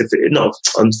reels, not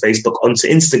on Facebook, onto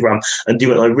Instagram and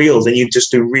do it like reels, and you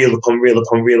just do reel upon reel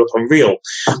upon reel upon reel.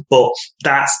 But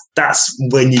that's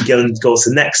when you go to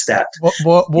the next step. But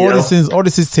all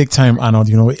these things take time, Arnold,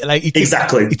 like it takes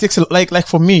like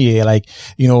for me, like,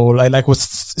 like was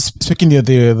speaking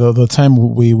the time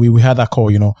we had that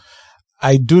call,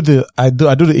 I do the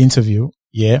interview.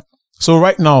 Yeah. So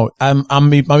right now, I'm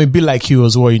a bit like you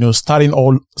as well, starting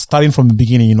from the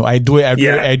beginning, I do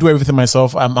everything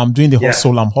myself. I'm doing the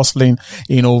hustle. I'm hustling,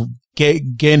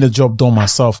 getting the job done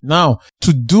myself. Now,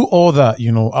 to do all that,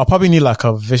 I'll probably need like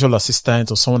a visual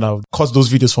assistant or someone that would cut those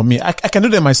videos for me. I can do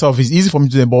them myself. It's easy for me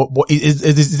to do them, but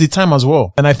it's the time as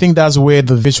well. And I think that's where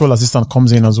the visual assistant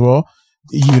comes in as well,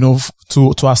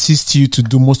 to assist you to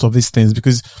do most of these things,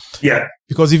 because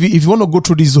if you want to go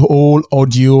through this whole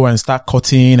audio and start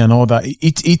cutting and all that,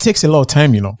 it takes a lot of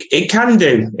time, It can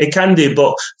do,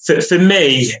 but for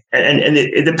me, and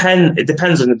it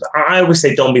depends on, I always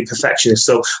say don't be perfectionist.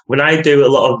 So when I do a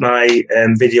lot of my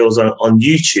videos on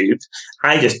YouTube,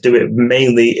 I just do it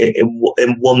mainly in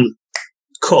one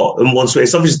cut and one way.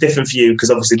 It's obviously different for you,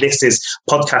 because obviously this is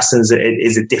podcasting is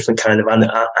a different kind of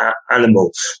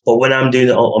animal. But when I'm doing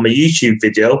it on my YouTube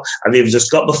video, I've either just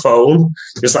got the phone,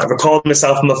 just like recording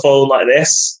myself on my phone like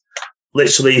this,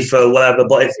 literally for whatever.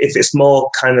 But if it's more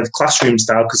kind of classroom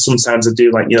style, because sometimes I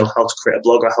do like, how to create a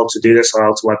blog or how to do this or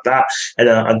how to add that, and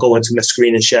I go into my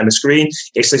screen and share my screen.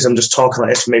 It's like I'm just talking like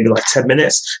this for maybe like 10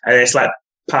 minutes, and it's like,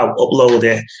 pow, upload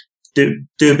it, do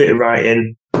a bit of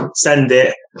writing, send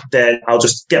it, then I'll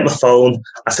just get my phone,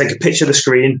 I take a picture of the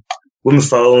screen with my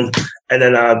phone, and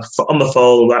then on my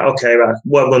phone, right, okay, right,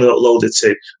 where am I going to upload it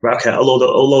to? Right, okay, I'll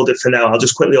load it for now. I'll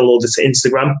just quickly upload it to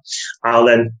Instagram. I'll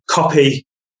then copy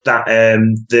that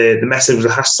the message with the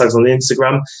hashtags on the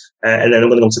Instagram, and then I'm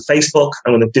going to go to Facebook.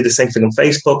 I'm going to do the same thing on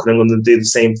Facebook, and I'm going to do the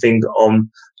same thing on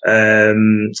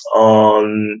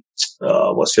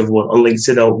what's the other one, on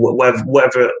LinkedIn or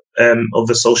whatever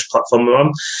other social platform I'm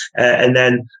on, and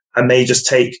then I may just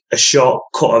take a short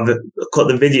cut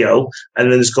the video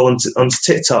and then just go onto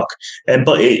TikTok.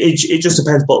 But it just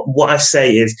depends. But what I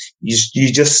say is you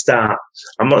just start.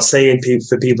 I'm not saying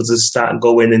for people to start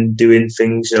going and doing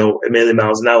things, a million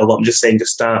miles an hour, but I'm just saying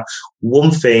just start.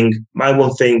 My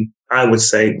one thing I would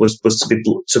say was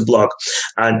to blog,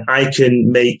 and I can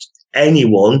make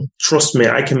anyone, trust me,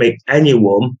 I can make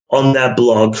anyone on their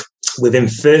blog within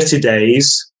 30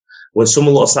 days. When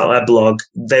someone looks at their blog,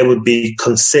 they would be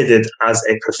considered as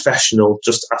a professional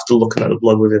just after looking at the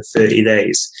blog within 30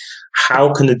 days.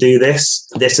 How can I do this?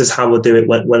 This is how I do it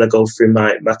when I go through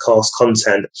my course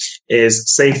content. Is,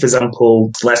 say for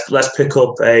example, let's pick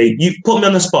up you put me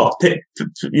on the spot.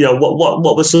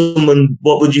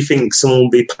 What would you think someone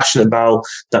would be passionate about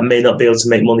that may not be able to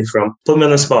make money from? Put me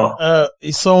on the spot.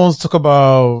 If someone's talk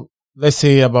about, let's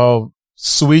say, about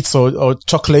sweets or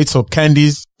chocolates or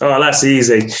candies. Oh, that's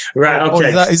easy. Right, okay.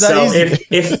 Is that easy?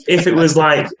 if it was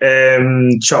like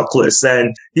chocolates,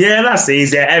 then yeah, that's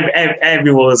easy.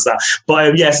 Everyone's that.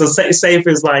 But so say if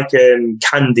it's like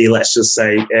candy, let's just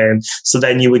say. So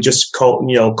then you would just call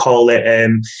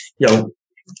it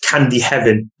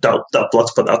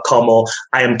candyheaven.blogspot.com, or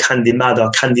I am candy mad or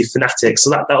candy fanatic.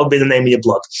 So that would be the name of your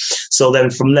blog. So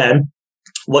then from them,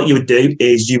 what you would do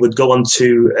is you would go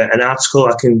onto an article.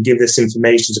 I can give this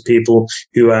information to people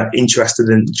who are interested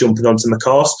in jumping onto my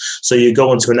course. So you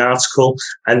go onto an article,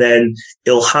 and then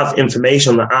it'll have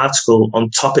information on the article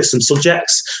on topics and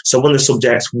subjects. So one of the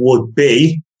subjects would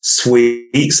be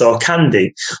sweets or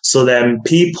candy. So then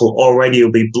people already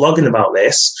will be blogging about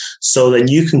this. So then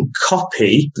you can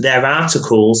copy their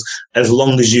articles as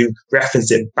long as you reference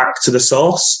it back to the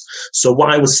source. So what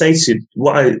I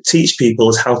teach people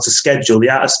is how to schedule.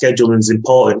 The art of scheduling is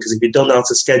important, because if you don't know how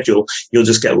to schedule, you'll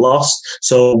just get lost.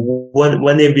 So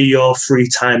whenever your free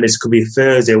time is, it could be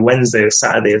Thursday, Wednesday, or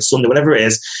Saturday, or Sunday, whatever it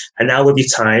is, an hour of your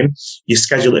time, you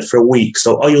schedule it for a week.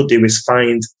 So all you'll do is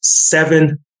find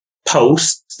 7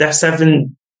 posts. There's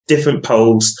 7 different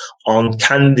posts on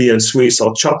candy and sweets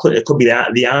or chocolate. It could be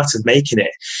the art of making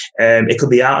it. It could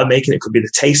be the art of making it. It could be the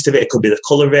taste of it. It could be the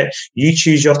color of it. You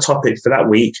choose your topic for that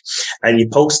week, and you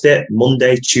post it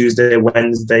Monday, Tuesday,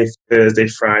 Wednesday, Thursday,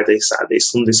 Friday, Saturday,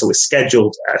 Sunday. So it's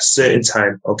scheduled at a certain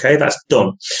time. Okay, that's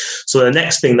done. So the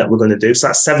next thing that we're going to do, so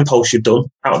that's 7 posts you've done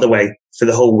out of the way for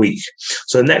the whole week.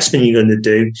 So the next thing you're going to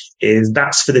do is,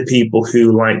 that's for the people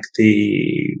who like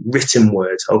the written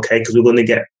word, okay? Because we're going to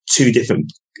get 2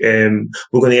 different,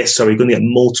 we're going to get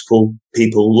multiple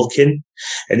people looking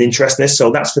and interested in this.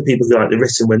 So that's for people who like the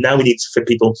written word. Now we need for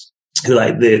people who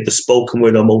like the spoken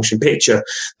word or motion picture.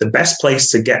 The best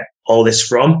place to get all this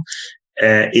from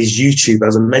is YouTube,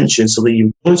 as I mentioned. So that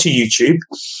you go into YouTube,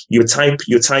 you type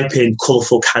in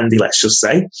colourful candy, let's just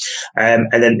say, and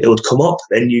then it would come up.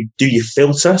 Then you do your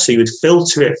filter. So you would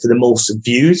filter it for the most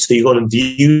viewed. So you go on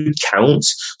view count,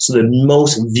 so the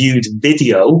most viewed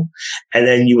video, and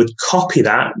then you would copy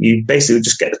that. You basically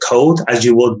just get the code as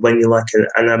you would when you're like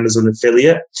an Amazon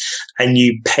affiliate, and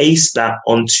you paste that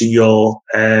onto your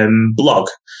blog.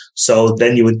 So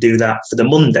then you would do that for the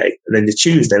Monday, and then the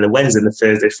Tuesday, and the Wednesday, and the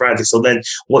Thursday, Friday. So then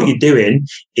what you're doing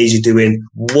is you're doing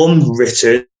one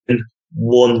written,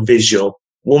 one visual,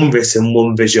 one written,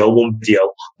 one visual, one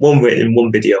video, one written,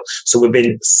 one video. So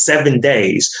within 7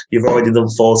 days, you've already done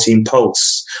 14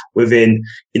 posts. Within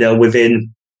 2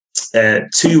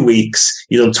 weeks,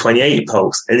 you've done 28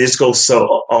 posts, and this goes so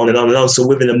on and on and on. So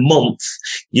within a month,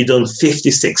 you've done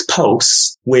 56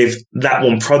 posts with that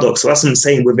one product. So that's what I'm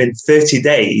saying. Within 30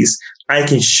 days, I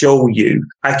can show you,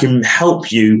 I can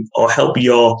help you or help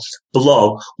your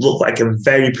blog look like a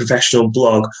very professional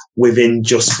blog within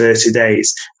just 30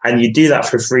 days. And you do that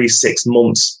for 3, 6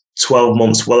 months, 12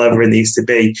 months, whatever it needs to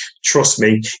be. Trust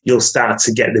me, you'll start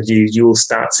to get the views. You will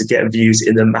start to get views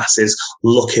in the masses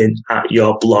looking at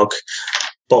your blog.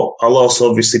 But I'll also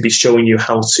obviously be showing you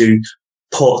how to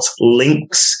put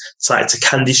links to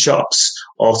candy shops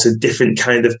or to different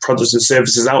kind of products and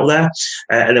services out there.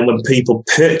 And then when people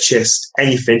purchase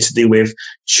anything to do with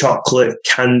chocolate,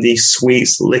 candy,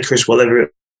 sweets, licorice, whatever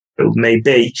it may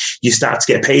be, you start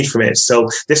to get paid from it. So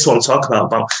this is what I'm talking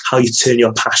about how you turn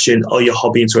your passion or your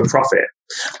hobby into a profit.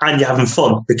 And you're having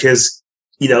fun because,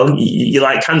 you know, you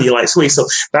like candy, you like sweets. So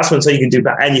that's when you can do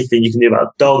about anything. You can do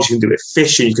about dogs, you can do it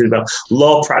fishing, you can do about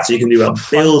law practice, you can do about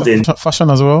building.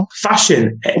 Fashion as well?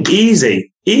 Fashion,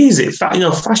 easy.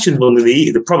 Fashion is one of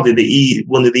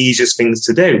the easiest things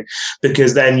to do,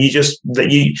 because then you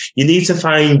need to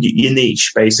find your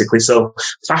niche, basically. So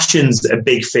fashion's a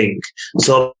big thing.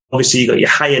 So obviously you got your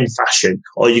high-end fashion,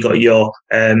 or you got your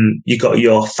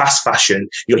fast fashion,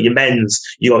 you got your men's,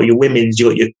 you got your women's,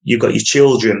 you got your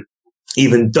children,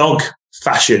 even dog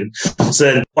fashion.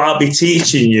 So what I'll be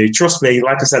teaching you, trust me,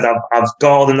 like I said, I've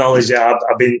got all the knowledge there.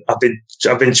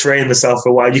 I've been training myself for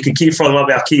a while. You can keep following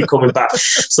me, I'll keep coming back.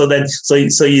 So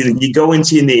you go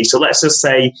into your niche. So let's just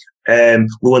say we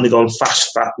want to go on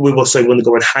we want to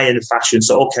go in high-end fashion.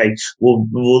 So okay, we'll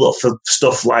look for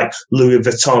stuff like Louis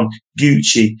Vuitton,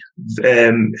 Gucci,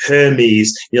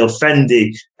 Hermes,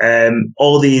 Fendi,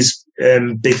 all these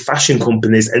big fashion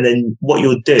companies. And then what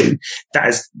you'll do, that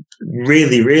is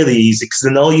really, really easy, because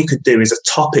then all you could do is a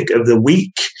topic of the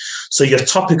week. So your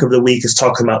topic of the week is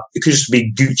talking about, it could just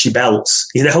be Gucci belts,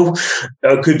 or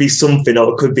it could be something,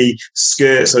 or it could be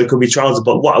skirts, or it could be trousers.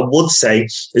 But what I would say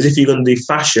is, if you're going to do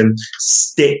fashion,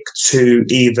 stick to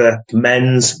either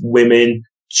men's, women,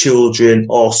 children,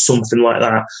 or something like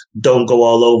that. Don't go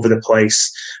all over the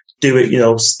place. Do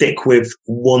it, stick with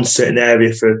one certain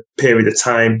area for a period of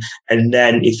time. And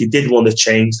then if you did want to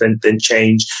change, then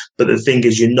change. But the thing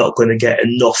is, you're not going to get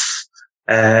enough,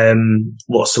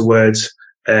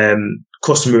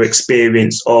 customer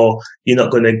experience, or you're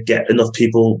not going to get enough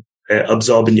people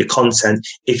absorbing your content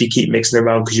if you keep mixing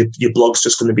around, because your blog's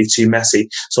just going to be too messy.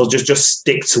 So just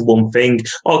stick to one thing.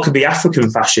 Or it could be African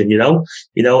fashion, everyone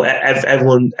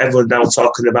now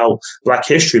talking about Black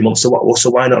History Month. So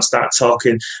why not start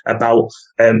talking about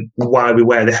why we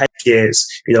wear the headgears,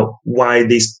 why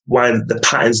the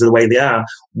patterns are the way they are.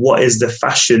 What is the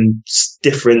fashion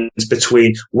difference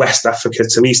between West Africa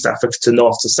to East Africa to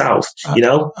North to South,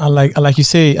 And like you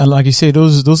say,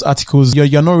 those articles,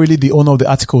 you're not really the owner of the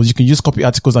articles. You can just copy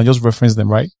articles and just reference them,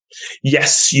 right?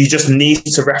 Yes, you just need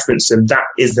to reference them. That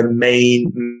is the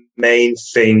main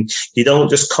thing. You don't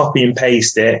just copy and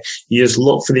paste it. You just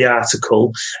look for the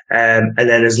article, and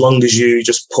then as long as you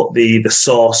just put the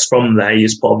source from there, you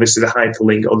just put obviously the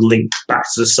hyperlink or the link back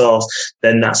to the source,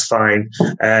 then that's fine.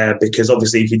 Because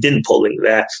obviously if you didn't put a link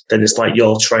there, then it's like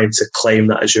you're trying to claim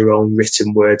that as your own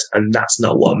written word, and that's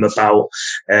not what I'm about.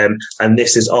 And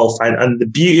this is all fine. And the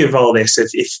beauty of all this,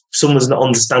 if someone's not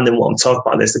understanding what I'm talking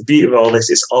about, the beauty of all this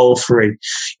is all free.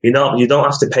 You don't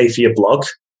have to pay for your blog.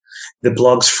 The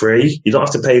blog's free. You don't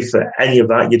have to pay for any of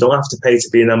that. You don't have to pay to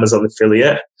be an Amazon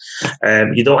affiliate.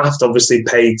 You don't have to obviously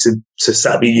pay to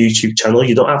set up your YouTube channel.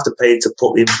 You don't have to pay to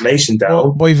put the information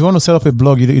down. But if you want to set up a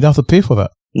blog, you don't have to pay for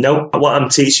that. No, what I'm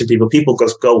teaching people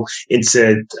just go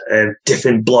into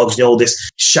different blogs, this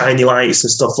shiny lights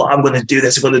and stuff like, I'm going to do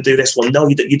this, I'm going to do this one. No,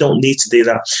 you don't need to do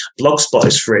that. Blogspot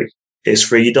is free. It's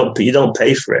free. You don't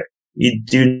pay for it. You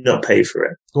do not pay for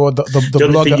it. Well, the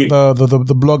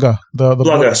blogger.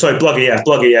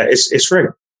 Yeah, it's free.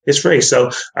 It's free. So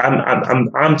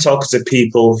I'm talking to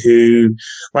people who,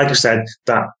 like I said,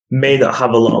 that may not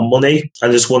have a lot of money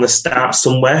and just want to start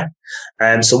somewhere.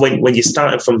 So when you're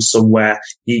starting from somewhere,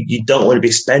 you don't want to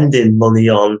be spending money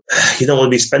on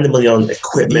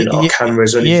equipment or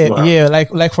cameras or anything like that. Yeah.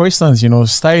 Like for instance,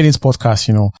 starting this podcast,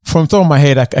 from the top of my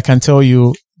head, I can tell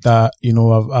you that,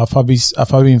 I've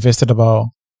probably invested about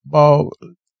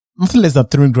nothing less than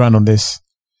 $3,000 on this.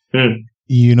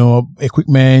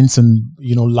 Equipment and,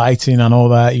 lighting and all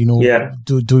that,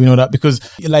 doing all that, because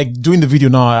like doing the video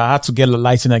now, I had to get the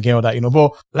lighting again, all that,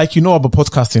 but like, about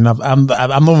podcasting, I'm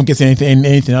not even getting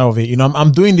anything out of it.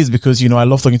 I'm doing this because, I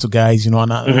love talking to guys, and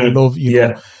I love,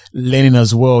 learning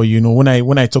as well.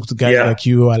 When I talk to guys like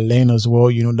you, I learn as well,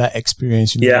 that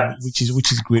experience, which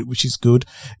is great, which is good,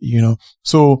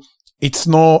 so it's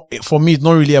not, for me, it's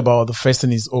not really about the first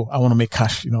thing is, I want to make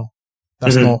cash,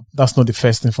 That's not the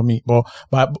first thing for me. But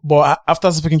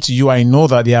after speaking to you, I know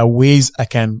that there are ways I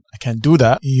can do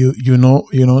that.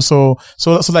 So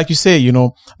like you say,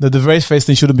 the very first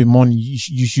thing shouldn't be money.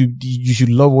 You should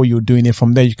love what you're doing, and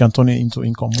from there you can turn it into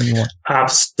income when you want.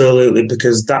 Absolutely,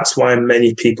 because that's why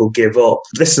many people give up.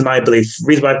 This is my belief. The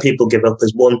reason why people give up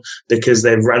is, one, because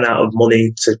they've run out of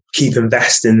money to keep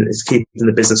investing, is keeping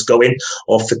the business going,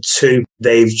 or for two,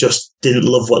 they've just didn't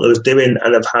love what they was doing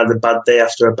and have had a bad day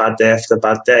after a bad day after a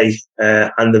bad day,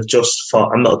 and they've just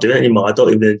thought, I'm not doing it anymore. I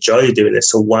don't even enjoy doing this,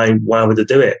 so why would I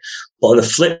do it? But on the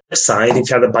flip side, if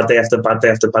you had a bad day after bad day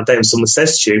after bad day, and someone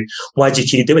says to you, why do you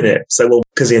keep doing it? So, well,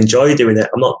 because I enjoy doing it.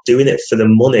 I'm not doing it for the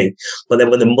money. But then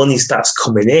when the money starts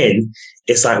coming in,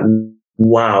 it's like,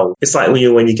 wow. It's like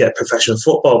when you get professional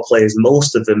football players,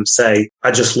 most of them say,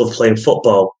 I just love playing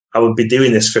football. I would be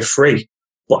doing this for free,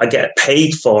 but I get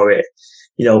paid for it.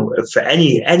 For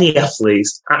any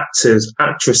athletes, actors,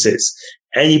 actresses,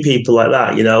 any people like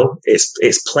that,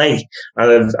 it's play.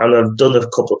 And I've done a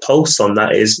couple of posts on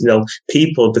that. Is,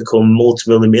 people become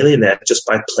multi-millionaire just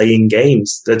by playing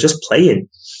games. They're just playing,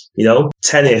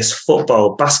 tennis,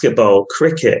 football, basketball,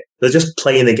 cricket. They're just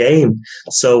playing a game.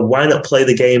 So why not play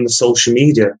the game of social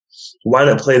media? Why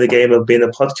not play the game of being a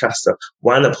podcaster?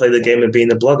 Why not play the game of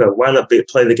being a blogger? Why not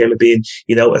play the game of being,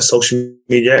 a social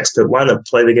media expert? Why not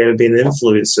play the game of being an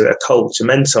influencer, a coach, a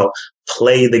mentor?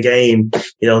 Play the game,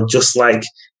 just like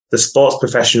the sports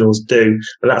professionals do.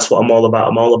 And that's what I'm all about.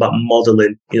 I'm all about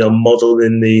modeling,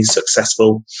 modeling the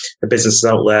successful businesses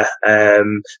out there.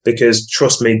 Because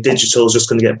trust me, digital is just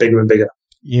going to get bigger and bigger.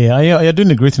 Yeah, you're doing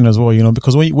a great thing as well,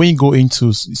 because when you go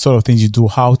into sort of things you do,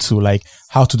 how to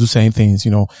do certain things,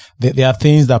 there are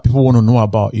things that people want to know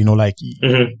about, like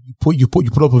you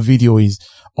put up a video is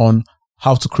on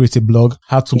how to create a blog,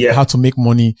 how to make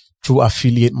money through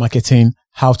affiliate marketing,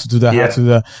 how to do that, how to do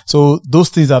that. So those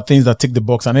things are things that tick the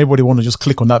box, and everybody want to just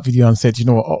click on that video and say,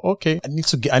 okay, I need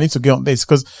to get on this,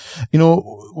 because,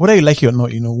 whether you like it or not,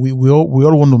 we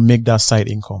all want to make that side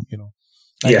income,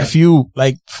 If you,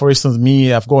 for instance,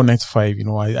 me, I've got a 9 to 5,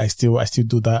 I still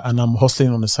do that, and I'm hustling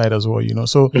on the side as well,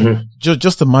 So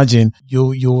just imagine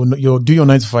you do your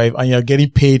 9 to 5 and you're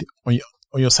getting paid on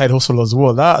your side hustle as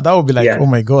well. That would be oh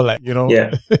my God,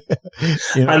 Yeah.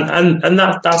 And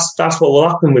that's what will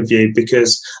happen with you,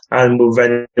 and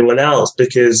with anyone else,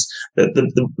 because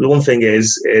the one thing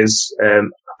is,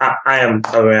 I am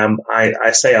how I am.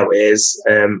 I say how it is.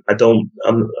 I don't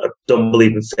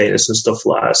believe in fakeness and stuff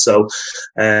like that. So,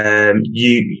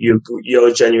 you're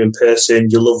a genuine person.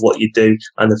 You love what you do,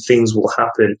 and the things will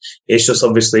happen. It's just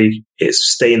obviously it's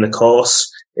staying the course.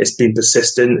 It's being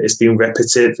persistent. It's being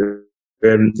repetitive.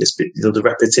 It's the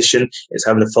repetition. It's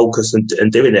having a focus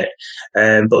and doing it.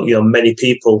 But many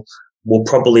people will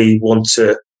probably want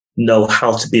to know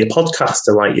how to be a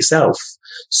podcaster like yourself.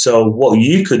 So what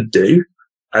you could do,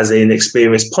 as an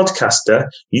experienced podcaster,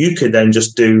 you could then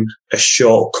just do a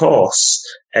short course,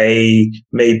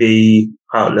 maybe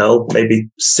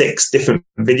 6 different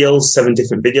videos, 7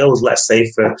 different videos, let's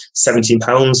say for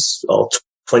 £17 or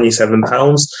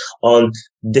 £27 on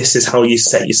this is how you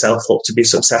set yourself up to be a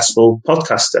successful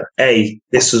podcaster. A,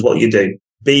 this is what you do.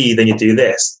 B, then you do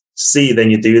this. C, then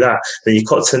you do that. Then you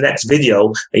cut to the next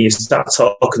video and you start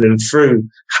talking them through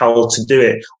how to do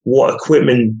it. What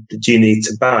equipment do you need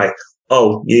to buy?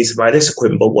 Oh, you need to buy this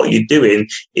equipment, but what you're doing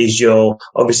is you're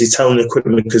obviously telling the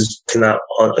equipment, because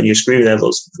on your screen there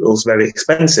looks very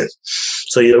expensive.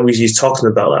 So you're always talking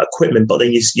about that equipment, but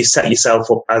then you set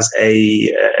yourself up as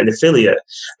an affiliate,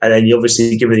 and then you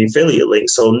obviously give an affiliate link.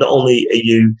 So not only are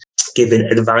you giving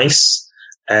advice,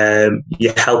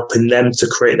 you're helping them to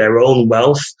create their own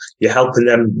wealth. You're helping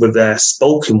them with their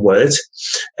spoken word,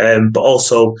 but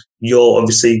also you're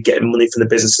obviously getting money from the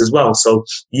business as well. So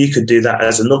you could do that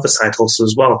as another side hustle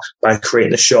as well, by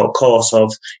creating a short course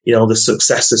of, the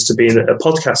successes to being a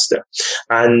podcaster.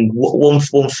 And one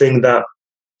thing that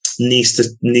needs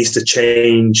to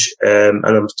change.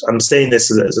 And I'm saying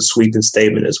this as a sweeping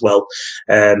statement as well,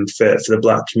 for the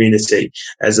Black community,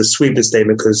 as a sweeping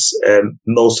statement, because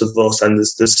most of us, and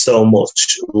there's so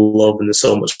much love and there's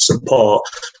so much support,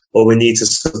 but we need to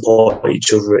support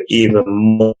each other even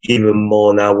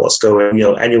more now. What's going,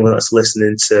 anyone that's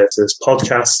listening to this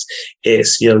podcast,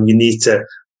 it's, you need to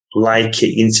like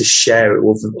it, you need to share it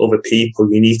with other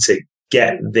people. You need to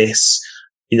get this,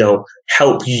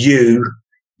 help you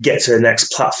get to the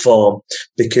next platform,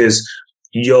 because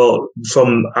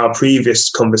from our previous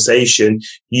conversation,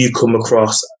 you come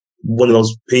across one of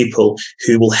those people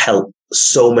who will help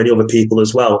so many other people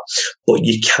as well. But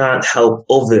you can't help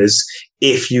others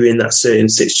if you're in that certain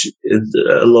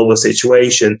lower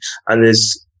situation. And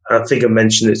I think I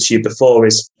mentioned it to you before,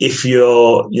 is if if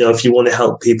you want to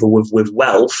help people with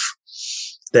wealth,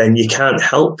 then you can't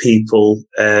help people,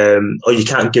 or you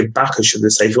can't give back, I should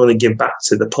say. If you want to give back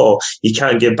to the poor, you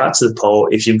can't give back to the poor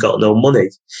if you've got no money.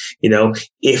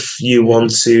 If you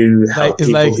want to help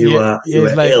people who are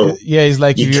ill, it's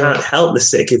like you can't help the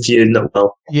sick if you're not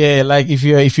well. Yeah, like if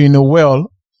you're in a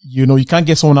well, you can't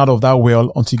get someone out of that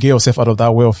well until you get yourself out of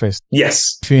that well first.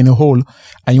 Yes. If you're in a hole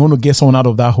and you want to get someone out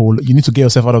of that hole, you need to get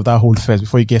yourself out of that hole first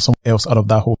before you get someone else out of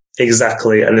that hole.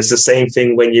 Exactly. And it's the same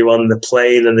thing when you're on the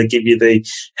plane and they give you the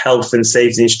health and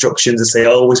safety instructions and say,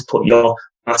 always put your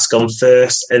mask on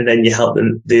first and then you help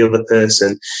the other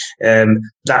person.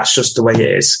 That's just the way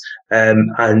it is.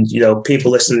 And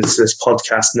people listening to this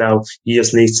podcast now, you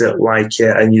just need to like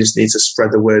it and you just need to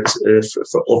spread the word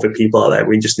for other people out there.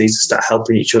 We just need to start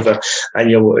helping each other. And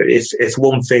if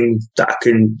one thing that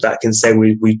I can say,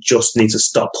 we just need to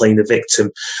stop playing the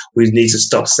victim. We need to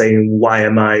stop saying, why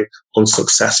am I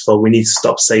unsuccessful? We need to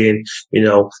stop saying,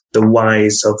 the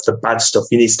whys of the bad stuff.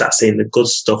 You need to start saying the good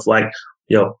stuff, like,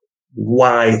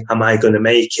 why am I going to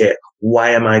make it? Why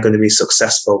am I going to be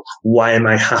successful? Why am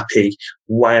I happy?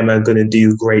 Why am I going to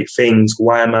do great things?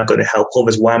 Why am I going to help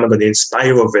others? Why am I going to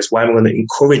inspire others? Why am I going to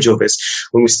encourage others?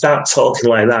 When we start talking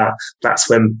like that, that's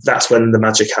when the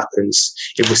magic happens.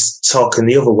 If we're talking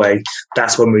the other way,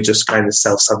 that's when we're just kind of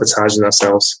self-sabotaging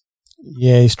ourselves.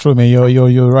 Yeah, it's true, man.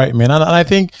 You're right, man. And I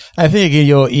think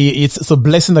again, it's a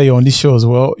blessing that you're on this show as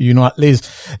well. At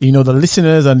least, the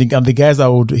listeners and the guys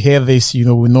that would hear this,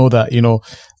 will know that,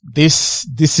 this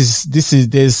is,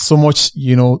 there's so much,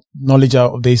 knowledge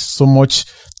out. There's so much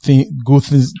good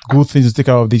things to take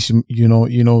out of this,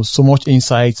 so much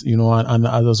insight, and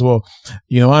as well,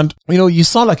 you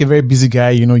sound like a very busy guy,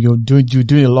 you're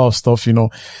doing a lot of stuff,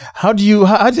 how do you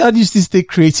still stay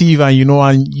creative and,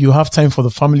 and you have time for the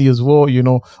family as well,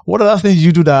 what are the things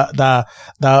you do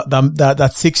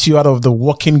that takes you out of the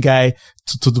working guy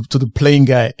to the playing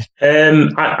guy?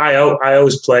 I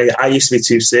always play. I used to be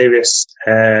too serious.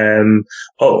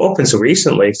 Up until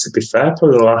recently, to be fair,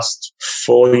 probably the last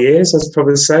 4 years, I'd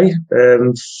probably say,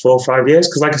 4 or 5 years.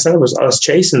 Because, like I said, I was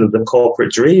chasing the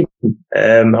corporate dream.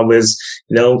 I was,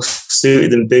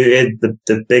 suited and booted,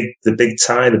 the big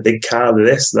tie, the big car, the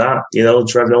this, that,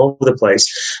 driving all over the place.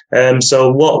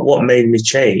 So what made me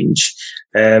change?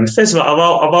 First of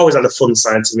all, I've always had a fun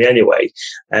side to me anyway.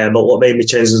 But what made me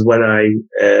change was when I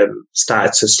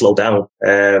started to slow down.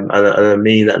 And I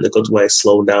mean that in a good way,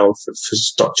 slow down for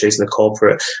stop chasing the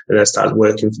corporate, and I started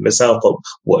working for myself.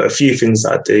 But a few things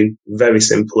that I do very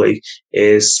simply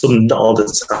is, not all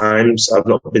the times, I've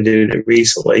not been doing it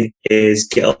recently, is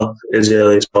get up as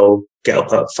early as possible. Get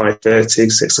up at 5:30,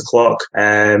 6 o'clock,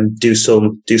 do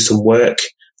some work.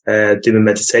 Do my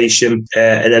meditation,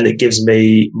 and then it gives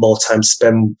me more time to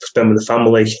spend with the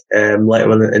family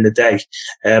later on in the day.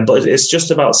 But it's just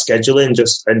about scheduling,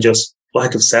 just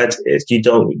like I've said, if you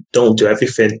don't do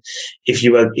everything. If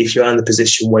you are in the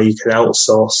position where you can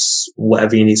outsource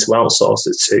whatever you need to outsource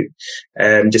it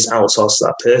to, just outsource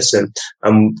that person.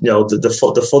 And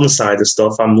the fun side of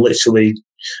stuff, I'm literally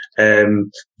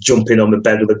jumping on the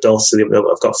bed with a daughter.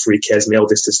 I've got 3 kids. My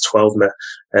eldest is 12 now.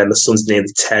 My son's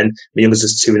nearly 10. My youngest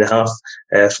is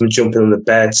 2.5. From jumping on the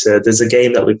bed, there's a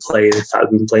game that we play. In fact,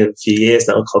 we've been playing a few years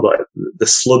now called the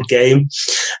slug game,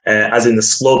 as in the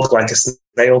slug, like a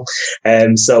snail.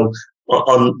 So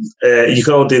you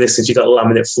can only do this if you've got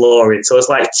laminate flooring. So it's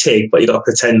like TIG, but you got to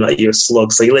pretend like you're a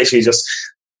slug. So you literally just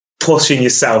pushing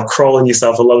yourself, crawling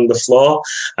yourself along the floor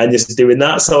and just doing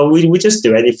that. So we just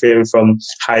do anything from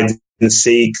hide and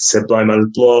seek to blind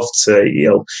man's bluff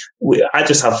to, I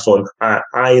just have fun.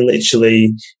 I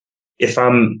literally, if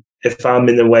I'm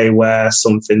in a way where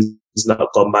something's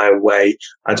not gone my way,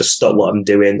 I just stop what I'm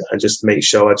doing and just make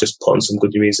sure I just put on some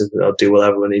good music and I'll do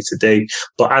whatever I need to do.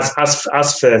 But as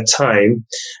for time,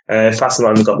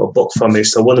 Fastlane got my book from me.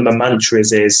 So one of my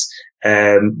mantras is,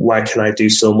 why can I do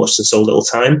so much in so little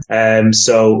time?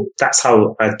 So that's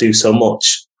how I do so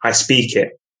much. I speak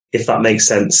it, if that makes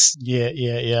sense. Yeah.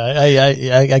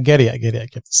 I get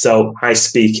it. So I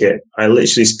speak it. I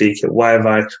literally speak it.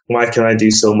 Why can I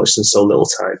do so much in so little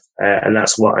time? And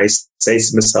that's what I say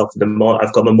to myself in the morning.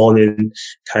 I've got my morning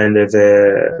kind of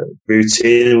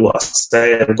routine. What I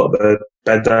say, I've got the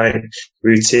bed night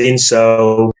routine.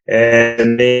 So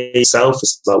myself,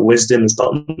 it's about wisdom, it's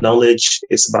about knowledge,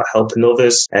 it's about helping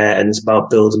others, and it's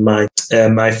about building my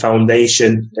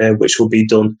foundation, which will be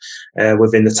done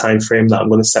within the time frame that I'm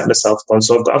going to set myself on.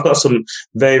 So I've got some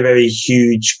very, very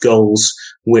huge goals,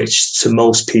 which to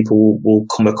most people will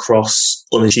come across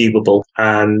unachievable,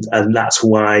 and that's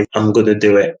why I'm going to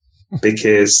do it,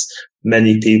 because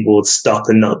many people would stop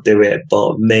and not do it,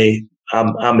 but me,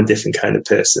 I'm a different kind of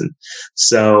person.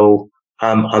 So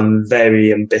I'm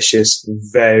very ambitious,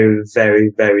 very,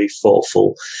 very, very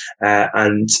thoughtful,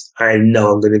 and I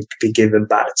know I'm going to be giving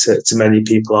back to many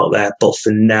people out there. But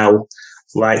for now,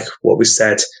 like what we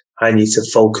said, I need to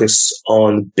focus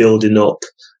on building up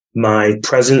my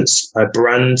presence, my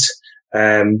brand,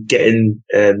 getting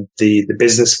the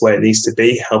business where it needs to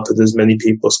be, helping as many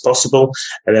people as possible.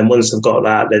 And then once I've got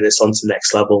that, then it's on to the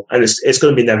next level. And it's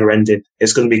going to be never ending.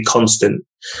 It's going to be constant,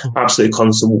 absolutely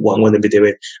constant what I'm going to be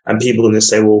doing. And people are going to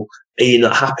say, well, are you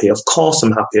not happy? Of course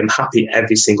I'm happy. I'm happy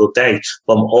every single day,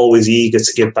 but I'm always eager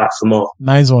to give back for more.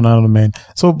 Nice one, Alan, man.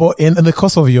 So, but in the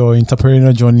course of your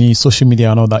entrepreneurial journey, social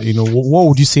media and all that, what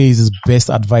would you say is the best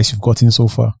advice you've gotten so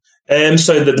far?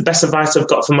 So the best advice I've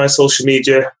got from my social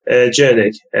media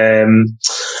journey, I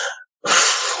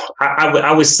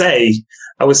would say,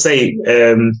 go to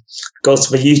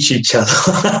my YouTube channel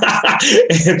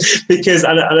because,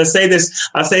 and I say this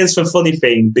for a funny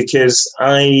thing, because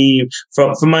from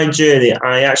my journey,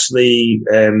 I actually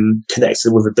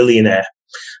connected with a billionaire,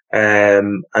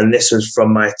 and this was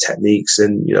from my techniques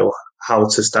and how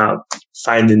to start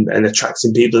finding and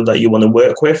attracting people that you want to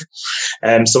work with.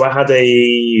 So I had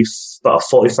about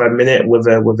a 45-minute with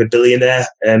a billionaire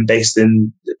based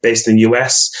in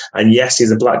US, and yes, he's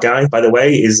a black guy, by the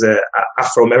way. He's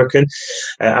African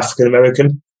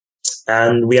American,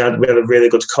 and we had a really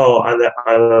good call, and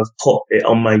I've put it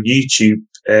on my YouTube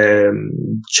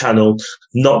channel,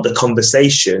 not the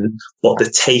conversation, but the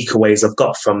takeaways I've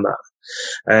got from that.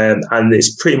 And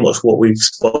it's pretty much what we've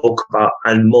spoke about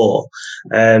and more.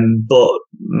 But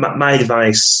my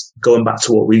advice, going back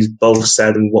to what we both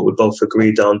said and what we both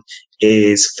agreed on,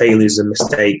 is failures and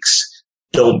mistakes.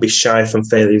 Don't be shy from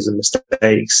failures and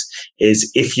mistakes. Is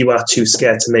if you are too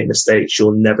scared to make mistakes,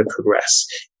 you'll never progress.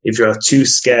 If you are too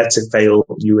scared to fail,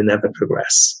 you will never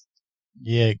progress.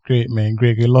 Yeah, great, man.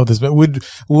 Great. Love this. But I don't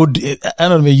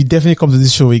know, man, you definitely come to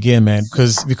this show again, man,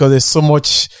 because there's so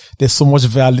much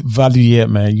value here,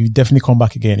 man. You definitely come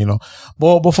back again,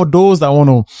 But for those that want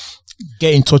to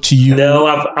get in touch with you. No,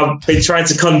 I've been trying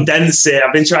to condense it.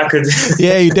 I've been trying to.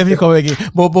 Yeah, you definitely come back again.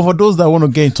 But for those that want to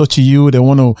get in touch with you, they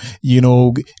want to,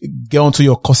 get onto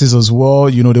your courses as well.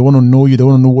 They want to know you. They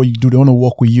want to know what you do. They want to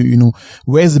work with you.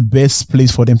 Where's the best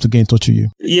place for them to get in touch with you?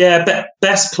 Yeah,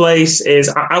 best place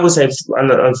is, I would say,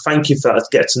 and thank you for that, to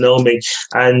get to know me.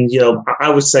 And, I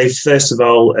would say, first of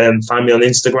all, find me on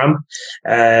Instagram.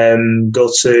 Go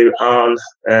to Arn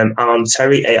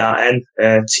Terry, ARN,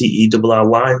 TERRY,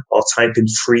 or type in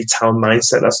Freetown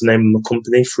Mindset. That's the name of the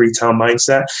company, Freetown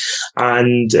Mindset.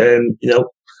 And,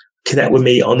 connect with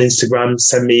me on Instagram,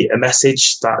 send me a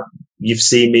message that you've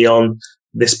seen me on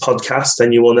this podcast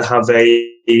and you want to have a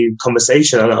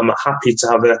conversation. And I'm happy to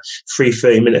have a free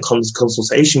 30-minute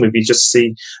consultation with you, just to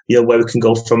see, where we can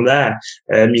go from there.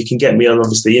 You can get me on,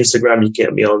 obviously, Instagram. You can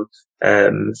get me on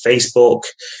Facebook.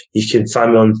 You can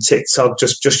find me on TikTok.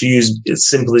 Just use, as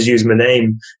simple as use my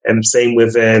name. Same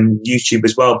with YouTube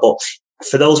as well. But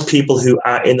for those people who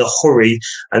are in a hurry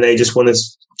and they just want to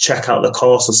check out the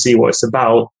course or see what it's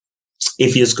about,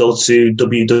 if you just go to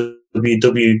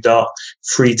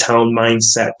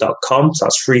www.freetownmindset.com, so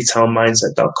that's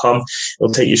freetownmindset.com,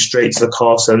 it'll take you straight to the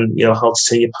course and how to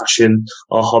turn your passion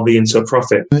or hobby into a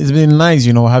profit. It's been nice,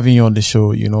 having you on the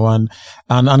show, and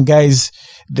guys,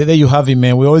 there you have it,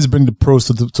 man. We always bring the pros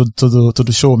to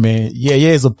the show, man. Yeah,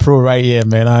 he's a pro right here,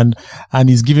 man, and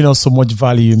he's giving us so much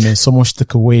value, man, so much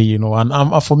takeaway,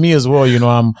 and for me as well,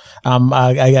 I'm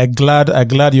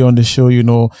glad you're on the show,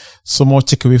 so much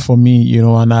takeaway for me,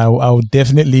 and I would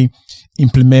definitely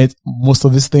implement most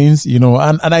of these things, you know,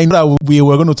 and I know that we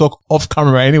were going to talk off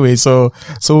camera anyway.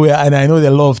 And I know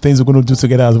there are a lot of things we're going to do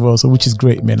together as well. So, which is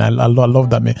great, man. I love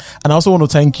that, man. And I also want to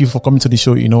thank you for coming to the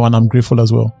show, you know, and I'm grateful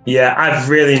as well. Yeah, I've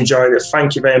really enjoyed it.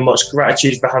 Thank you very much.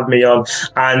 Gratitude for having me on.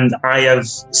 And I have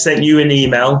sent you an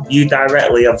email, you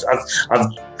directly. I've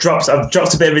dropped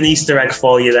a bit of an Easter egg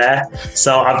for you there.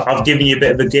 So I've given you a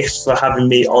bit of a gift for having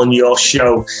me on your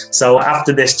show. So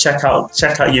after this, check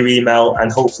out your email,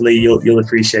 and hopefully you'll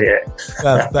appreciate it.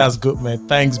 That's good, man.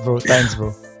 Thanks, bro.